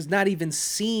motherfucker's not even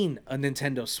seen a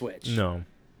Nintendo Switch. No.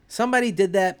 Somebody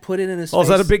did that, put it in his face. Oh, is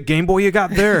that a big Game Boy you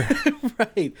got there?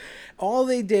 Right. All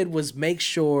they did was make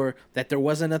sure that there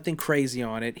wasn't nothing crazy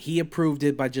on it. He approved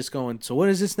it by just going, so what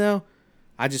is this now?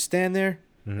 I just stand there,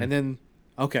 and then,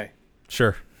 okay.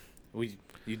 Sure.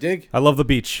 You dig? I love the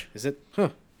beach. Is it? Huh.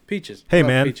 Peaches. Hey,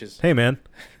 man. Peaches. Hey, man.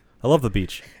 I love the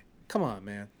beach. Come on,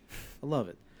 man. I love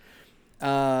it.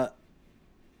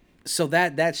 So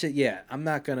that shit, yeah. I'm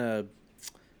not going to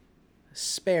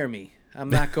spare me. I'm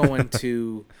not going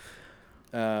to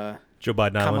Joe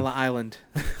Biden Kamala Island.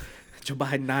 Joe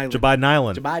Biden Island. Joe Biden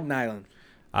Island. Joe Biden Island.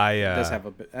 That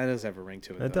does have a ring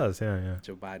to it. It does, yeah.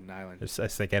 Joe Biden Island. I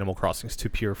think Animal Crossing is too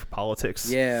pure for politics.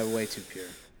 Yeah, way too pure.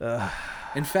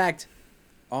 In fact,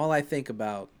 all I think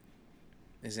about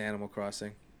is Animal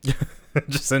Crossing.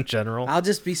 Just in general. I'll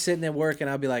just be sitting at work and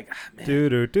I'll be like,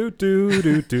 man.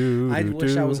 I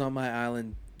wish I was on my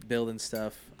island building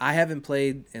stuff. I haven't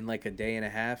played in like a day and a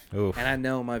half. Oof. And I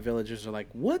know my villagers are like,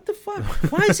 what the fuck?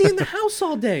 Why is he in the house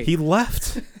all day? He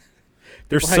left.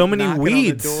 There's like so many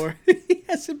weeds. On the door. He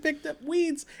hasn't picked up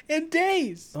weeds in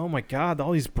days. Oh my God,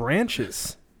 all these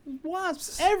branches.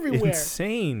 Wasps everywhere.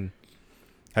 Insane.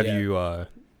 Have you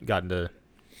gotten to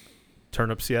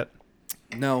turnips yet?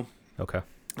 No. Okay.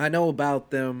 I know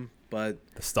about them, but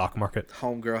the stock market.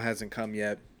 Homegirl hasn't come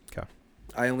yet. Okay.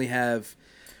 I only have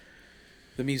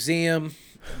the museum,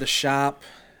 the shop.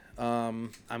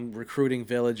 I'm recruiting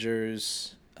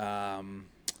villagers. You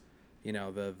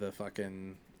know, the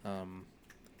fucking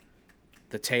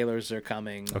The tailors are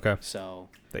coming. Okay. So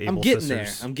The I'm Able getting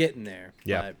sisters. there. I'm getting there.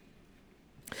 Yeah. But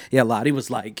yeah, Lottie was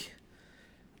like,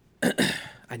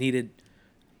 I needed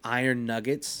iron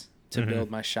nuggets to build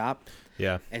my shop.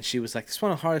 Yeah. And she was like, "This is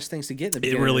one of the hardest things to get in the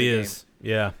beginning It really of the is.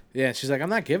 Yeah. Game." Yeah, she's like, "I'm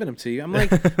not giving them to you." I'm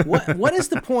like, "What is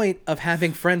the point of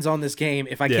having friends on this game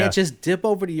if I Yeah. can't just dip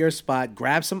over to your spot,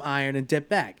 grab some iron, and dip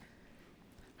back?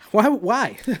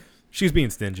 Why?" She's being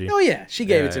stingy. Oh yeah, she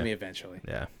gave Yeah, it to yeah. me eventually.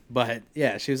 Yeah. But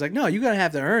yeah, she was like, "No, you're gonna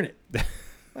have to earn it."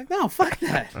 Like, no, fuck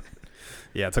that.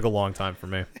 Yeah, it took a long time for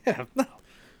me. Yeah, no,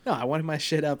 I wanted my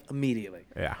shit up immediately.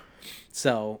 Yeah.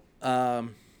 So,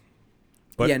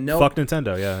 But yeah, no. fuck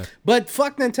Nintendo, yeah. But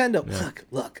fuck Nintendo. Yeah.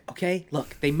 Look, okay?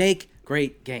 Look, they make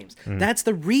great games. Mm. That's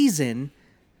the reason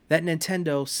that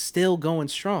Nintendo's still going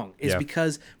strong is Yeah.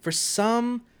 because for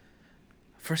some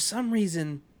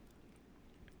reason,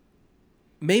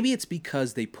 maybe it's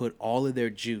because they put all of their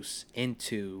juice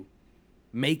into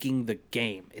making the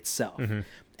game itself. Mm-hmm.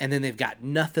 And then they've got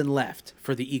nothing left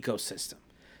for the ecosystem.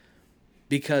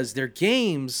 Because their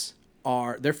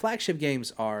flagship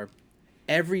games are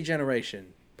every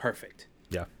generation perfect.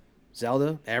 Yeah.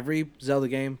 Zelda, every Zelda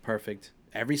game, perfect.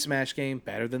 Every Smash game,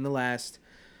 better than the last.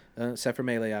 Except for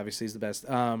Melee, obviously, is the best.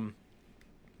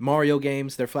 Mario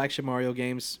games, their flagship Mario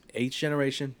games, each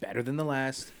generation, better than the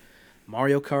last.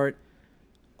 Mario Kart,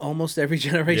 almost every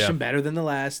generation, Yeah. better than the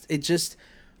last. It's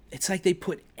like they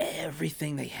put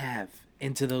everything they have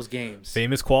into those games.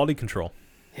 Famous quality control.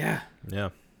 Yeah. Yeah.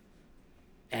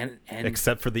 And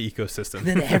Except for the ecosystem. and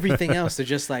then everything else, they're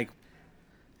just like,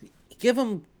 give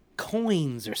them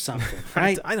coins or something,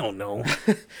 right? I don't know.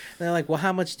 They're like, well,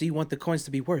 how much do you want the coins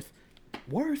to be worth?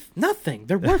 Worth nothing.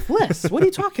 They're worthless. What are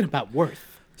you talking about?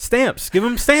 Worth? Stamps. Give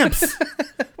them stamps.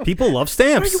 People love Why are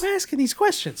stamps. you asking these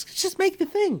questions? Just make the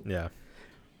thing. Yeah.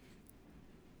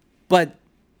 But,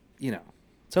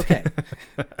 it's okay.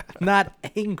 I'm not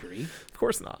angry. Of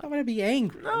course not. I'm going to be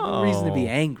angry. No reason to be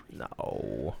angry.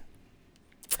 No.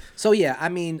 So, yeah, I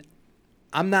mean,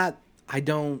 I'm not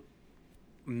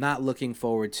looking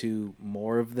forward to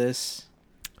more of this.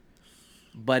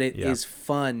 But it is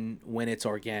fun when it's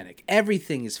organic.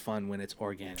 Everything is fun when it's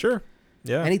organic. Sure.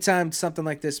 Yeah. Anytime something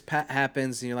like this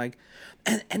happens, and you're like,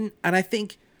 and I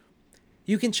think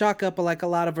you can chalk up like a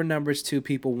lot of our numbers to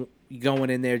people going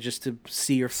in there just to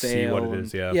see or fail. See what it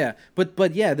is, yeah. Yeah.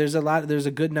 But yeah, there's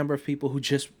a good number of people who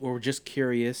were just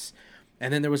curious,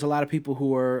 and then there was a lot of people who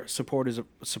were supporters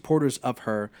of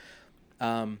her.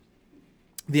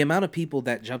 The amount of people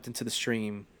that jumped into the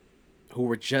stream who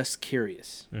were just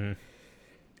curious. Mm.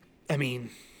 I mean,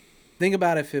 think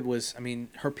about if it was,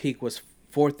 her peak was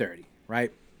 430,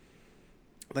 right?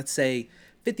 Let's say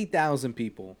 50,000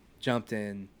 people jumped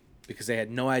in because they had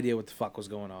no idea what the fuck was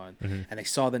going on. Mm-hmm. And they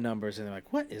saw the numbers and they're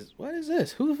like, what is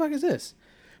this? Who the fuck is this?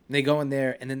 And they go in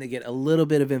there and then they get a little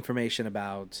bit of information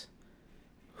about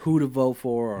who to vote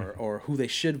for or who they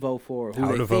should vote for or who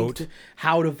How they to think vote.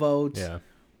 How to vote. Yeah.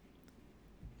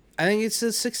 I think it's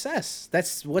a success.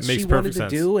 That's what Makes she wanted perfect to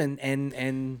sense. do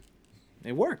and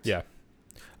it worked. Yeah.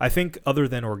 I think other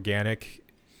than organic,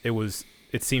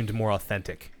 it seemed more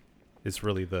authentic is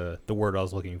really the word I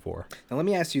was looking for. Now let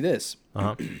me ask you this.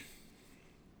 Uh-huh.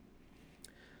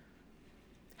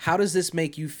 How does this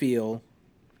make you feel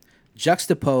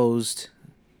juxtaposed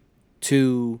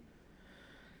to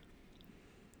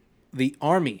the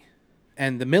army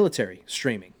and the military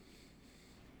streaming?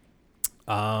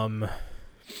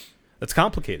 That's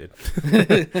complicated.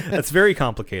 That's very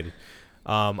complicated.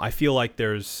 I feel like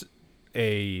there's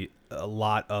a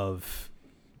lot of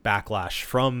backlash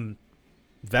from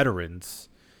veterans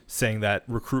saying that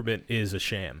recruitment is a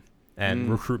sham and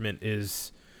recruitment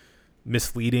is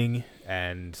misleading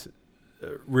and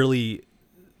really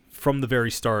from the very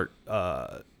start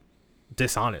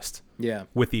dishonest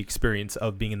with the experience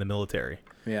of being in the military.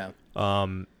 Yeah.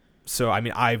 So I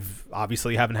mean, I've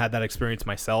obviously haven't had that experience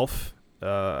myself.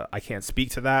 I can't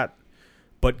speak to that,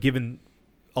 but given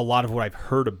a lot of what I've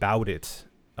heard about it,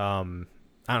 I don't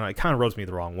know, it kind of rubs me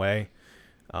the wrong way.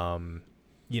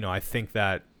 I think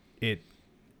that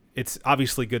it's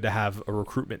obviously good to have a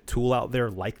recruitment tool out there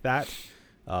like that,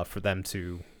 for them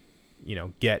to,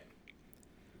 get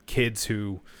kids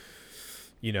who,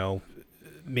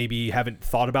 maybe haven't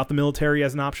thought about the military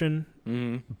as an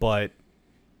option, but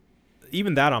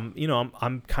even that I'm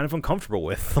kind of uncomfortable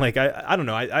with. Like, I don't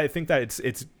know. I think that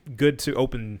it's good to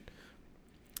open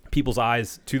people's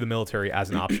eyes to the military as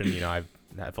an option. I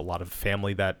have a lot of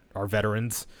family that are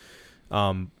veterans,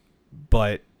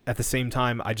 but at the same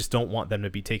time, I just don't want them to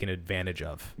be taken advantage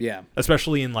of. Yeah.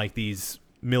 Especially in like these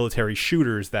military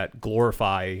shooters that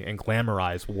glorify and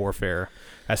glamorize warfare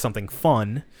as something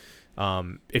fun.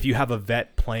 If you have a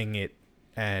vet playing it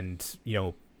and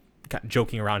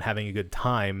joking around, having a good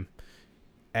time,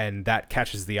 and that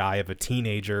catches the eye of a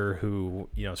teenager who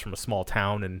is from a small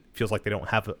town and feels like they don't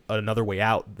have another way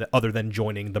out other than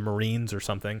joining the Marines or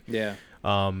something. Yeah.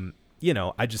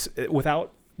 I just,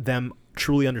 without them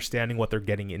truly understanding what they're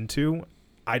getting into,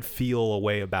 I'd feel a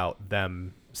way about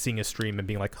them seeing a stream and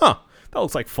being like, huh, that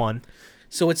looks like fun.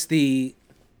 So it's the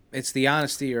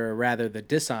honesty, or rather the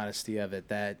dishonesty of it,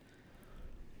 that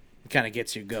kind of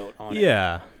gets your goat on it.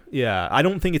 Yeah. I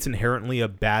don't think it's inherently a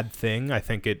bad thing. I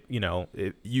think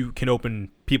you can open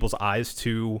people's eyes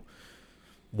to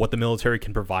what the military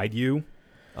can provide you.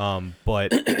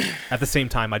 But at the same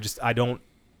time, I don't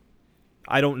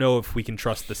know if we can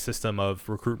trust the system of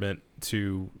recruitment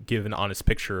to give an honest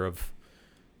picture of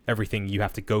everything you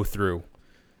have to go through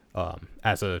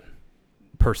as a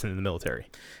person in the military.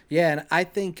 Yeah, and I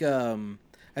think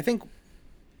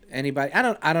anybody,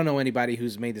 I don't know anybody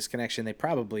who's made this connection.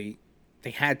 They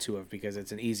had to have, because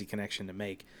it's an easy connection to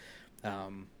make.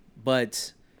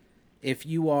 But if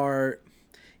you are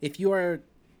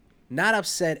not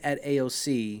upset at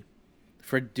AOC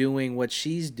for doing what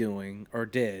she's doing or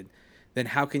did, then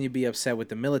how can you be upset with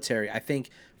the military? I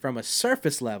think from a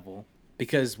surface level,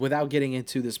 because without getting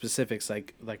into the specifics,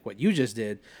 like what you just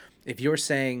did, if you're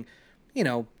saying,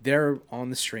 they're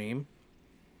on the stream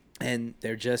and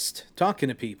they're just talking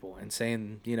to people and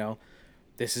saying,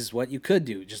 this is what you could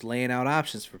do, just laying out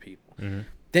options for people,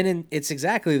 then it's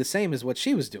exactly the same as what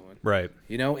she was doing. Right.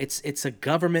 It's a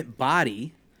government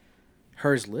body.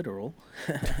 Hers literal.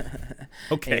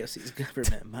 Okay. AOC's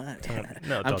government body.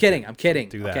 No, I'm kidding.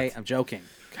 Do that. Okay, I'm joking.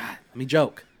 God, let me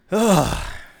joke. I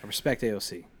respect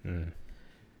AOC.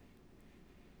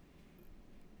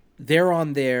 They're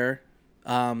on there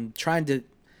trying to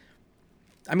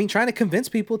convince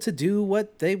people to do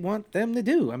what they want them to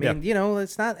do. I mean,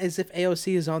 it's not as if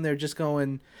AOC is on there just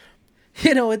going,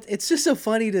 it's just so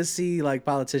funny to see like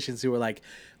politicians who are like,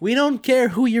 we don't care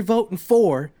who you're voting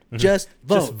for, just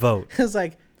vote. Just vote. It's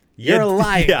like, you're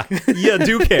lying. Yeah, you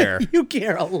do care. You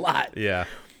care a lot. Yeah.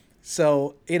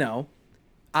 So,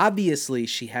 obviously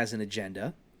she has an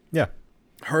agenda. Yeah.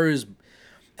 Hers,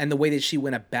 and the way that she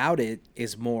went about it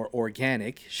is more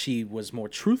organic. She was more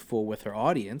truthful with her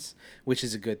audience, which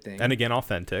is a good thing. And again,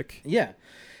 authentic. Yeah.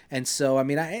 And so, I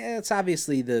mean, it's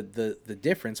obviously the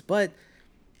difference, but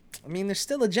I mean, there's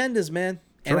still agendas, man.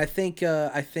 Sure. And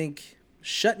I think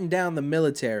shutting down the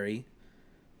military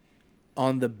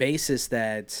on the basis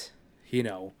that,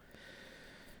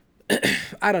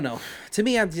 I don't know. To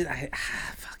me,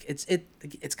 fuck.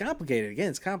 It's complicated. Again,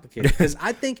 it's complicated because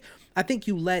I think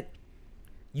you let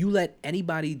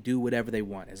anybody do whatever they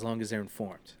want as long as they're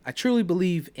informed. I truly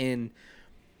believe in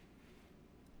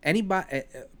anybody.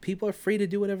 People are free to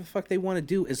do whatever the fuck they want to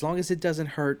do as long as it doesn't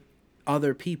hurt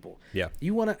other people. Yeah.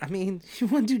 You want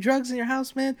to do drugs in your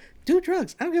house, man? Do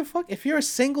drugs. I don't give a fuck. If you're a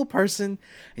single person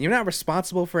and you're not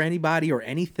responsible for anybody or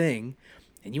anything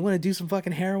and you want to do some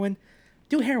fucking heroin,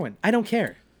 do heroin. I don't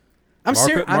care. I'm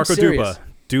serious. Dupa,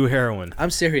 do heroin. I'm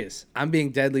serious. I'm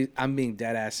being dead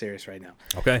ass serious right now.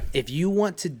 Okay. If you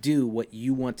want to do what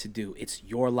you want to do, it's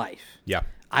your life. Yeah.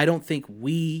 I don't think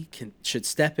we should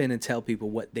step in and tell people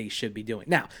what they should be doing.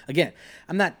 Now, again,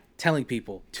 I'm not telling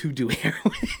people to do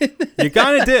heroin. You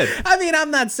kind of did. I mean,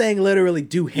 I'm not saying literally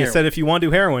do heroin. You said if you want to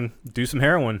do heroin, do some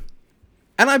heroin.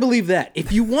 And I believe that.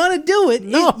 If you want to do it,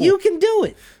 you can do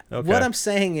it. Okay. What I'm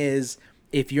saying is,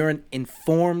 if you're an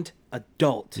informed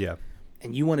adult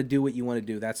and you want to do what you want to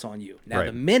do, that's on you. Now,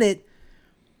 the minute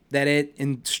that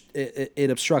it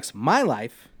obstructs my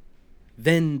life,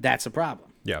 then that's a problem.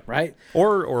 Yeah. Right?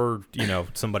 Or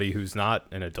somebody who's not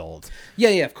an adult. Yeah,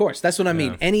 of course. That's what I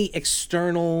mean. Any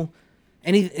external,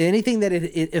 anything that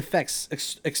it affects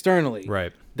externally,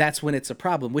 right? That's when it's a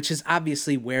problem, which is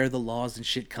obviously where the laws and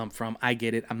shit come from. I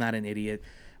get it. I'm not an idiot.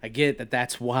 I get that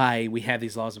that's why we have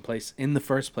these laws in place in the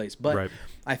first place. But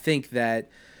I think that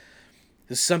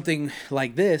something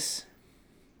like this,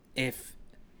 if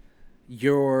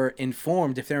you're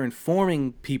informed, if they're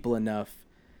informing people enough,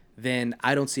 then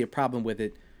I don't see a problem with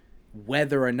it,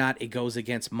 whether or not it goes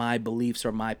against my beliefs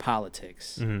or my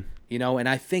politics. Mm-hmm. And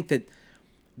I think that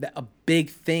a big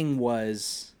thing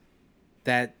was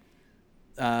that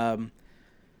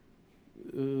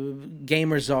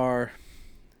gamers are,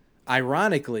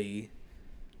 ironically,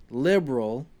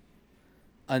 liberal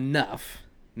enough,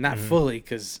 not fully,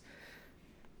 because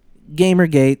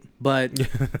Gamergate, but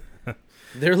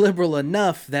they're liberal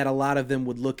enough that a lot of them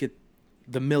would look at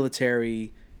the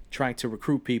military trying to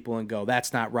recruit people and go,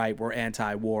 that's not right. We're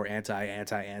anti-war,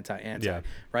 anti.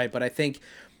 Right. But I think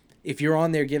if you're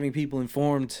on there giving people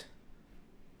informed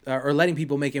or letting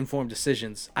people make informed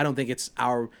decisions, I don't think it's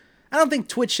I don't think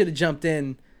Twitch should have jumped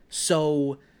in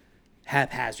so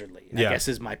haphazardly. I Yeah. guess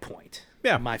is my point.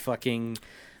 Yeah. My fucking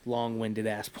long-winded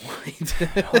ass point.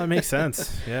 Well, that makes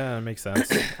sense. Yeah, that makes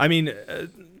sense. I mean,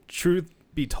 truth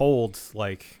be told,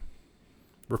 like,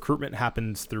 recruitment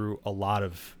happens through a lot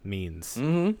of means.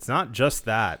 Mm-hmm. It's not just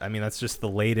that. I mean, that's just the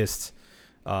latest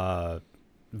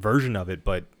version of it.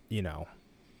 But, you know,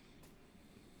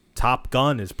 Top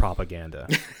Gun is propaganda.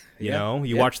 You know,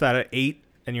 you watch that at 8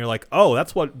 and you're like, oh,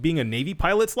 that's what being a Navy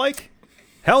pilot's like?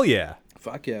 Hell yeah.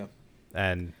 Fuck yeah.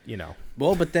 And, you know.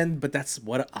 Well, but that's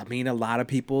what I mean. A lot of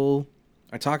people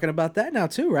are talking about that now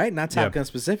too, right? Not Top Gun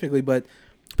specifically, but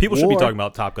people should be talking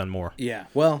about Top Gun more. Yeah.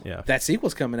 Well, Yeah. that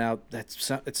sequel's coming out.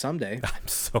 It's someday.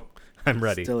 I'm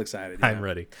ready. Still excited. I'm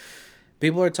ready.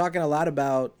 People are talking a lot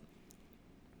about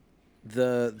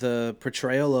the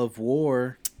portrayal of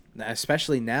war,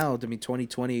 especially now. I mean,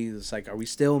 2020 is like, are we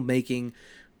still making,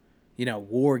 you know,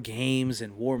 war games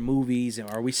and war movies, and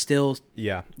are we still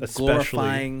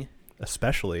glorifying,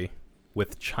 especially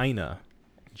with China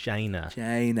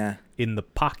in the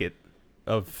pocket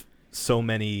of so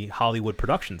many Hollywood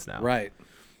productions now? Right.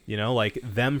 You know, like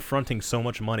them fronting so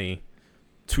much money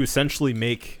to essentially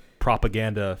make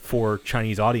propaganda for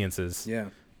Chinese audiences.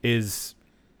 Yeah. It's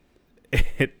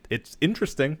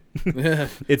interesting.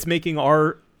 It's making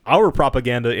our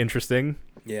propaganda interesting.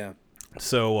 Yeah.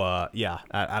 So I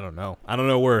don't know. I don't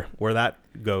know where that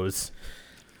goes.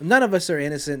 None of us are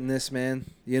innocent in this, man.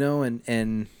 You know,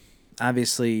 and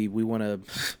obviously we want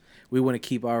to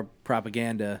keep our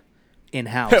propaganda in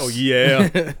house. Hell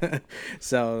yeah.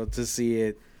 So to see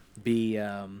it be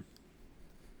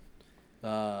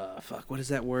what is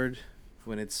that word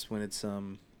when it's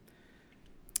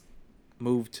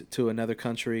moved to another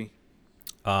country?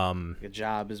 A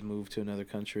job is moved to another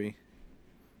country.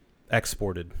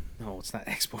 Exported. No, it's not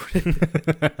exported.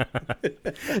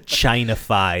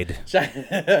 China-fied.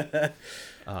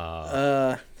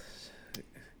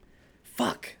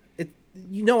 Fuck.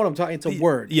 You know what I'm talking? It's a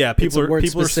word. Yeah, people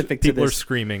are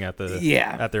screaming at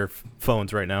at their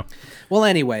phones right now. Well,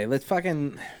 anyway, let's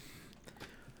fucking.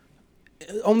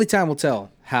 Only time will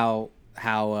tell how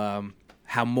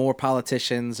more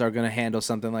politicians are going to handle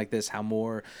something like this. How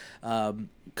more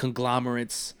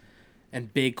conglomerates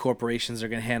and big corporations are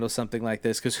going to handle something like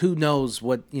this. Because who knows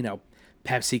what, you know,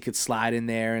 Pepsi could slide in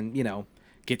there and, you know,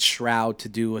 get Shroud to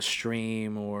do a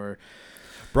stream or.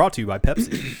 Brought to you by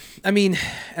Pepsi. I mean,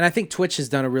 and I think Twitch has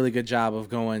done a really good job of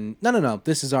going, no,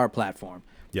 this is our platform.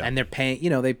 Yeah. And they're paying, you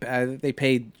know, they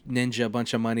paid Ninja a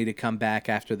bunch of money to come back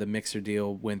after the Mixer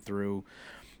deal went through,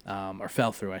 or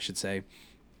fell through, I should say.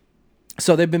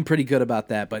 So they've been pretty good about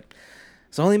that, but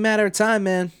it's only a matter of time,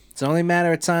 man. It's only a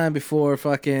matter of time before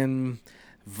fucking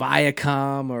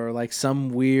Viacom or like some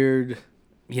weird,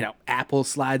 you know, Apple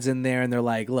slides in there and they're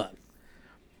like, look,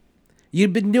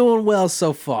 you've been doing well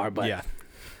so far, but yeah.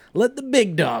 Let the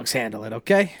big dogs handle it,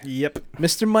 okay? Yep.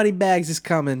 Mr. Moneybags is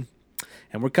coming,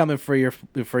 and we're coming for your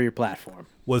platform.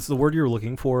 Was the word you were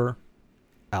looking for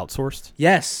outsourced?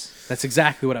 Yes, that's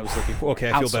exactly what I was looking for.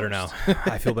 Okay, I feel better now.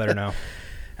 I feel better now.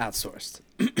 Outsourced.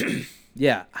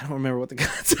 Yeah, I don't remember what the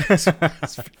context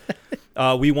was.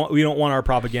 We don't want our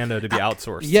propaganda to be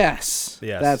outsourced. Yes,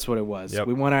 that's what it was. Yep.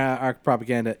 We want our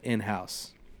propaganda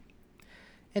in-house.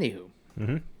 Anywho,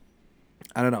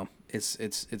 I don't know.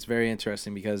 It's very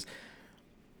interesting because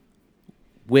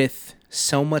with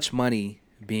so much money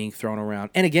being thrown around,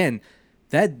 and again,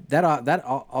 that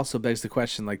also begs the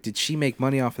question: like, did she make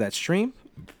money off of that stream?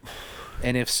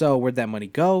 And if so, where'd that money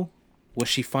go? Was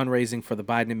she fundraising for the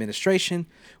Biden administration?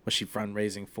 Was she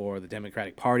fundraising for the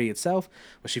Democratic Party itself?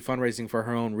 Was she fundraising for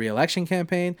her own re-election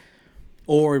campaign?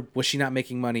 Or was she not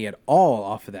making money at all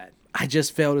off of that? I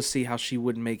just fail to see how she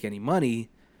wouldn't make any money.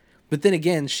 But then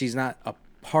again, she's not a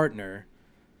partner.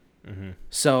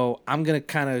 So I'm going to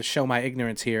kind of show my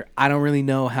ignorance here. I don't really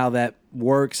know how that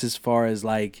works as far as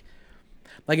like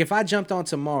if I jumped on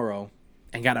tomorrow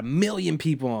and got 1 million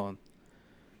people on,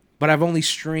 but I've only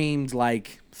streamed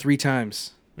like 3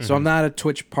 times. So I'm not a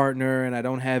Twitch partner and I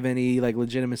don't have any like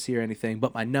legitimacy or anything,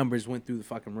 but my numbers went through the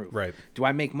fucking roof. Right. Do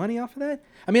I make money off of that?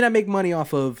 I mean, I make money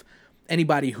off of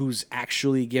anybody who's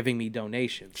actually giving me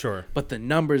donations. Sure. But the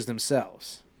numbers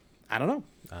themselves, I don't know.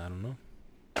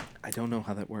 I don't know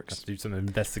how that works. Let's do some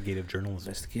investigative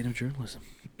journalism.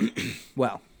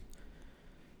 Well,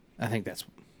 I think that's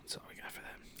all we got for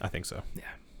that. I think so. Yeah.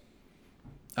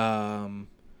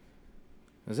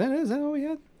 Is that all we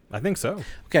had? I think so.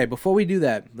 Okay, before we do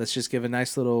that, let's just give a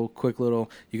nice quick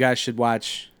little. You guys should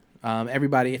watch.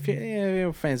 Everybody, if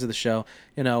you're fans of the show,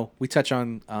 you know we touch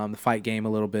on the fight game a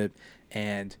little bit,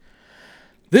 and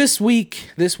this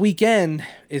weekend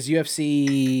is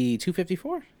UFC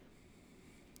 254.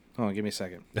 Hold on, give me a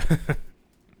second.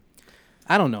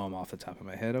 I don't know them off the top of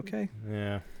my head, okay?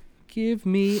 Yeah. Give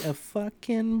me a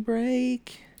fucking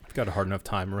break. I've got a hard enough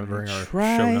time remembering our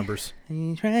show numbers.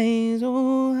 He tries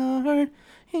so hard.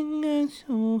 He goes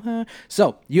so hard.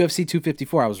 So, UFC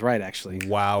 254. I was right, actually.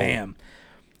 Wow. Bam.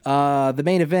 The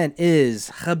main event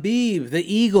is Khabib, the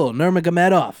Eagle,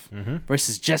 Nurmagomedov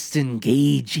versus Justin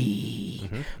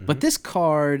Gaethje. But this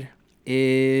card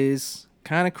is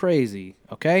kind of crazy,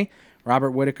 okay?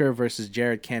 Robert Whittaker versus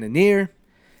Jared Cannonier.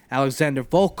 Alexander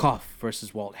Volkov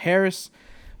versus Walt Harris.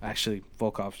 Actually,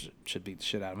 Volkov should beat the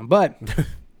shit out of him. But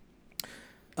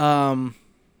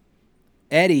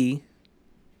Eddie,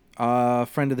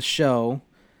 friend of the show,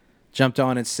 jumped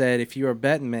on and said, if you're a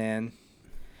betting man,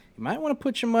 you might want to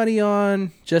put your money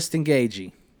on Justin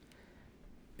Gaethje.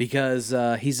 Because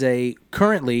he's a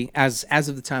currently, as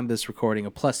of the time of this recording,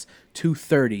 a plus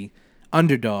 230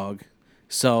 underdog.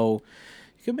 So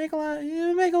you can make a lot. You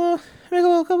can make a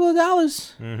little couple of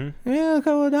dollars. Yeah, a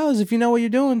couple of dollars if you know what you're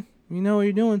doing. You know what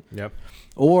you're doing. Yep.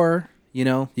 Or you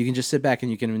can just sit back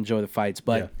and you can enjoy the fights.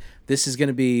 But this is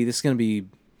gonna be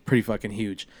pretty fucking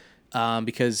huge,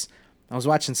 because I was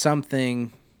watching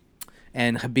something,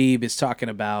 and Khabib is talking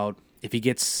about if he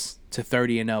gets to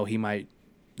 30-0,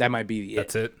 that might be it.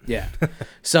 That's it. Yeah.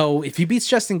 So if he beats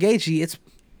Justin Gaethje, it's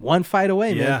one fight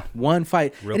away, man. Yeah. One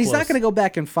fight, Real and he's not close. gonna go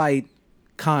back and fight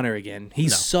Conor again.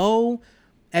 He's so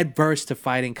adverse to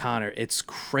fighting Conor. It's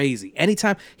crazy.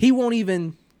 Anytime he won't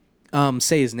even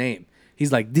say his name.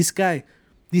 He's like, this guy.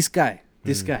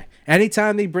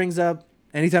 Anytime they bring up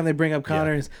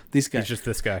Conor, it's this guy. He's just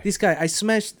this guy. This guy. I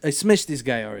smashed this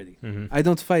guy already. I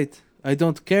don't fight. I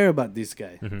don't care about this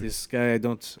guy. This guy,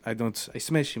 I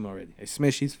smash him already. I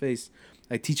smash his face.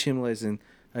 I teach him lesson.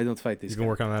 I don't fight this You guy. can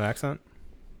work on that accent?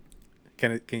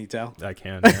 Can you tell? I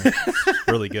can. Yeah. It's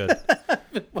really good.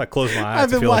 If I close my eyes, I've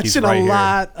I been feel like he's watching right a here.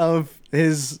 lot of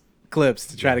his clips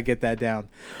to try to get that down.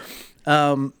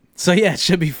 So yeah, it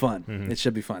should be fun. It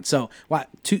should be fun. So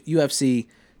UFC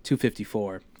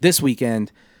 254 this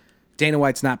weekend. Dana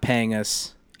White's not paying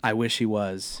us. I wish he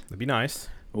was. It'd be nice.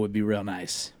 It would be real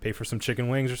nice. Pay for some chicken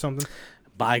wings or something.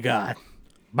 By God.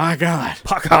 Paka.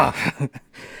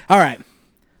 All right.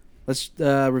 Let's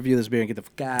review this beer and get the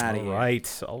fuck out of here.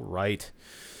 All right.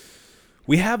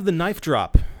 We have the Knife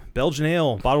Drop Belgian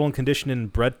Ale, bottled and conditioned in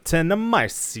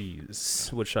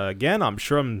Brettanomyces, which again I'm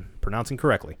sure I'm pronouncing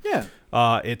correctly. Yeah.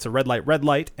 It's a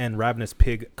Redlight, and Ravenous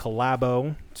Pig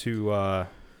collabo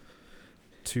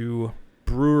to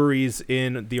breweries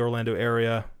in the Orlando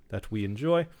area that we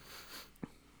enjoy.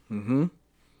 I think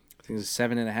it's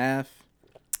 7.5.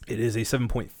 It is a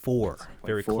 7.4.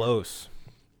 Very close.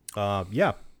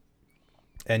 Yeah.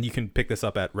 And you can pick this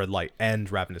up at Redlight and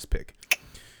Ravenous Pig.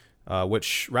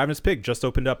 Which Ravenous Pig just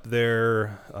opened up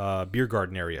their beer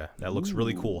garden area. That looks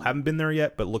really cool. Haven't been there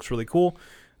yet, but it looks really cool.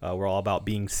 We're all about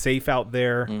being safe out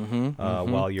there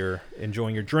while you're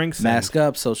enjoying your drinks. Mask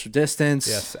up, social distance.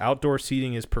 Yes, outdoor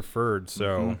seating is preferred,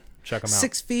 so check them out.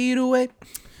 6 feet away.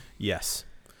 Yes.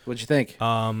 What'd you think?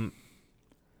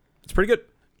 It's pretty good.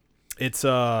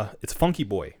 It's Funky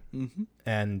Boy,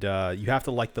 and you have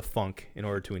to like the funk in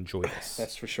order to enjoy this.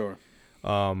 That's for sure.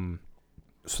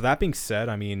 So that being said,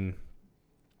 I mean,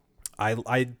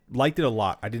 I liked it a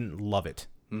lot. I didn't love it.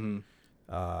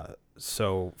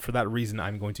 So for that reason,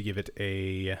 I'm going to give it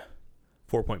a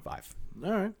 4.5.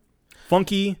 All right.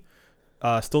 Funky,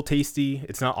 still tasty.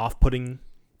 It's not off-putting,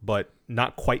 but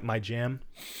not quite my jam.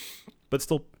 But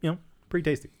still, pretty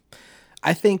tasty.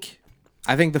 I think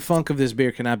the funk of this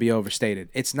beer cannot be overstated.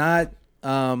 It's not a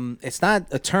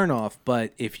turnoff,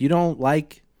 but if you don't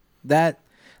like that,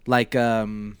 like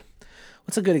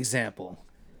what's a good example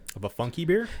Of a funky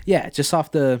beer? Yeah, just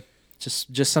off the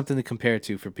just something to compare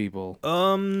to for people.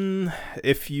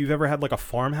 If you've ever had like a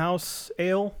farmhouse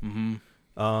ale,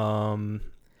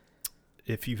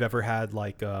 if you've ever had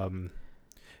like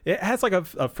it has like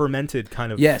a fermented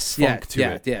kind of funk to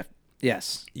it.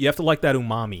 Yes. You have to like that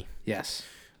umami. Yes.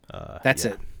 That's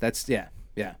it. That's yeah.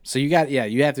 So you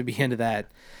have to be into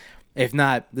that. If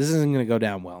not, this isn't going to go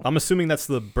down well. I'm assuming that's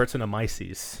the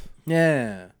Brettanomyces.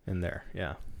 Yeah. In there,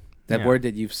 yeah. That word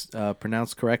that you've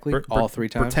pronounced correctly all 3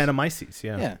 times. Brettanomyces,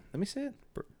 yeah. Yeah. Let me see it.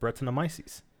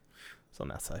 Brettanomyces. It's on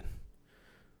that side.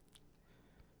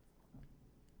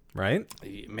 Right?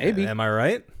 Maybe. Am I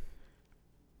right?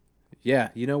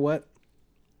 Yeah. You know what?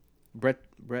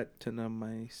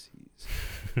 Brettanomyces.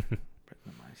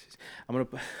 Brettanomyces. I'm gonna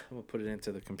put it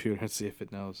into the computer and see if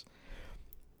it knows.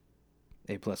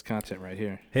 A+ content right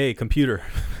here. Hey, computer.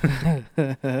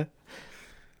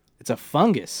 It's a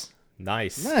fungus.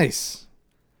 Nice.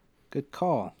 Good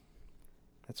call.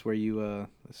 That's where you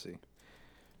let's see.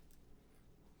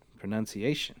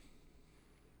 Pronunciation.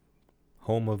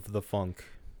 Home of the funk.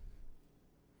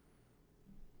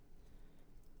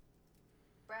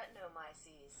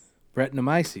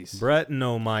 Brettanomyces.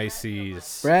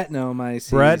 Brettanomyces.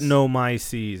 Brettanomyces.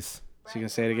 Brettanomyces. So you gonna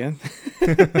say it again?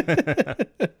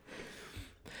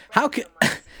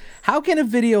 How can a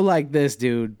video like this,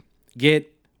 dude,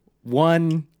 get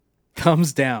 1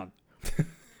 thumbs down?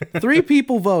 3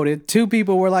 people voted. 2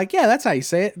 people were like, "Yeah, that's how you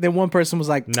say it." Then 1 person was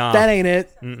like, Nah. "That ain't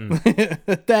it.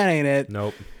 That ain't it."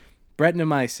 Nope.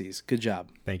 Brettanomyces. Good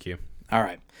job. Thank you. All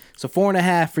right. So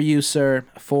 4.5 for you, sir.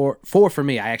 4 for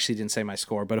me. I actually didn't say my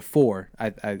score, but a 4.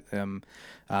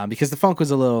 Because the funk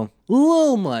was a little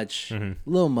much.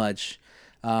 Little much.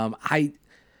 I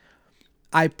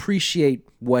appreciate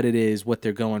what it is, what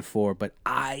they're going for, but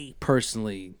I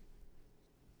personally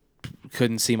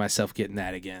couldn't see myself getting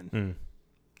that again.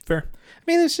 Fair. I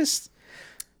mean, it's just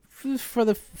for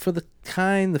the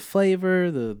kind, the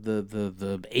flavor, the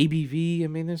ABV. I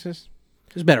mean, there's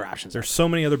better options. There's so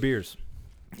many other beers,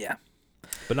 Yeah,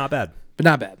 but not bad. but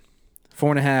not bad.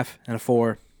 4.5 and a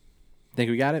 4.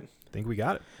 Think we got it? I think we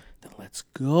got it. Then let's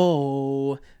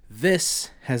go.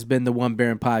 This has been the One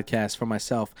Baron Podcast for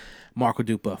myself, Marco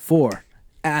Dupa, for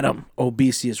Adam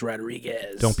Obesius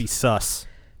Rodriguez. Don't be sus.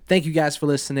 Thank you guys for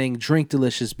listening. Drink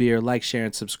delicious beer. Like, share,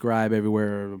 and subscribe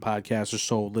everywhere podcasts are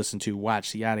sold. Listen to,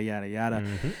 watch, yada, yada, yada.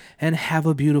 And have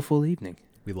a beautiful evening.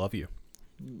 We love you.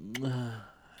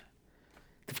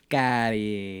 Got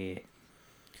it.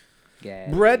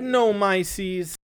 Brettanomyces.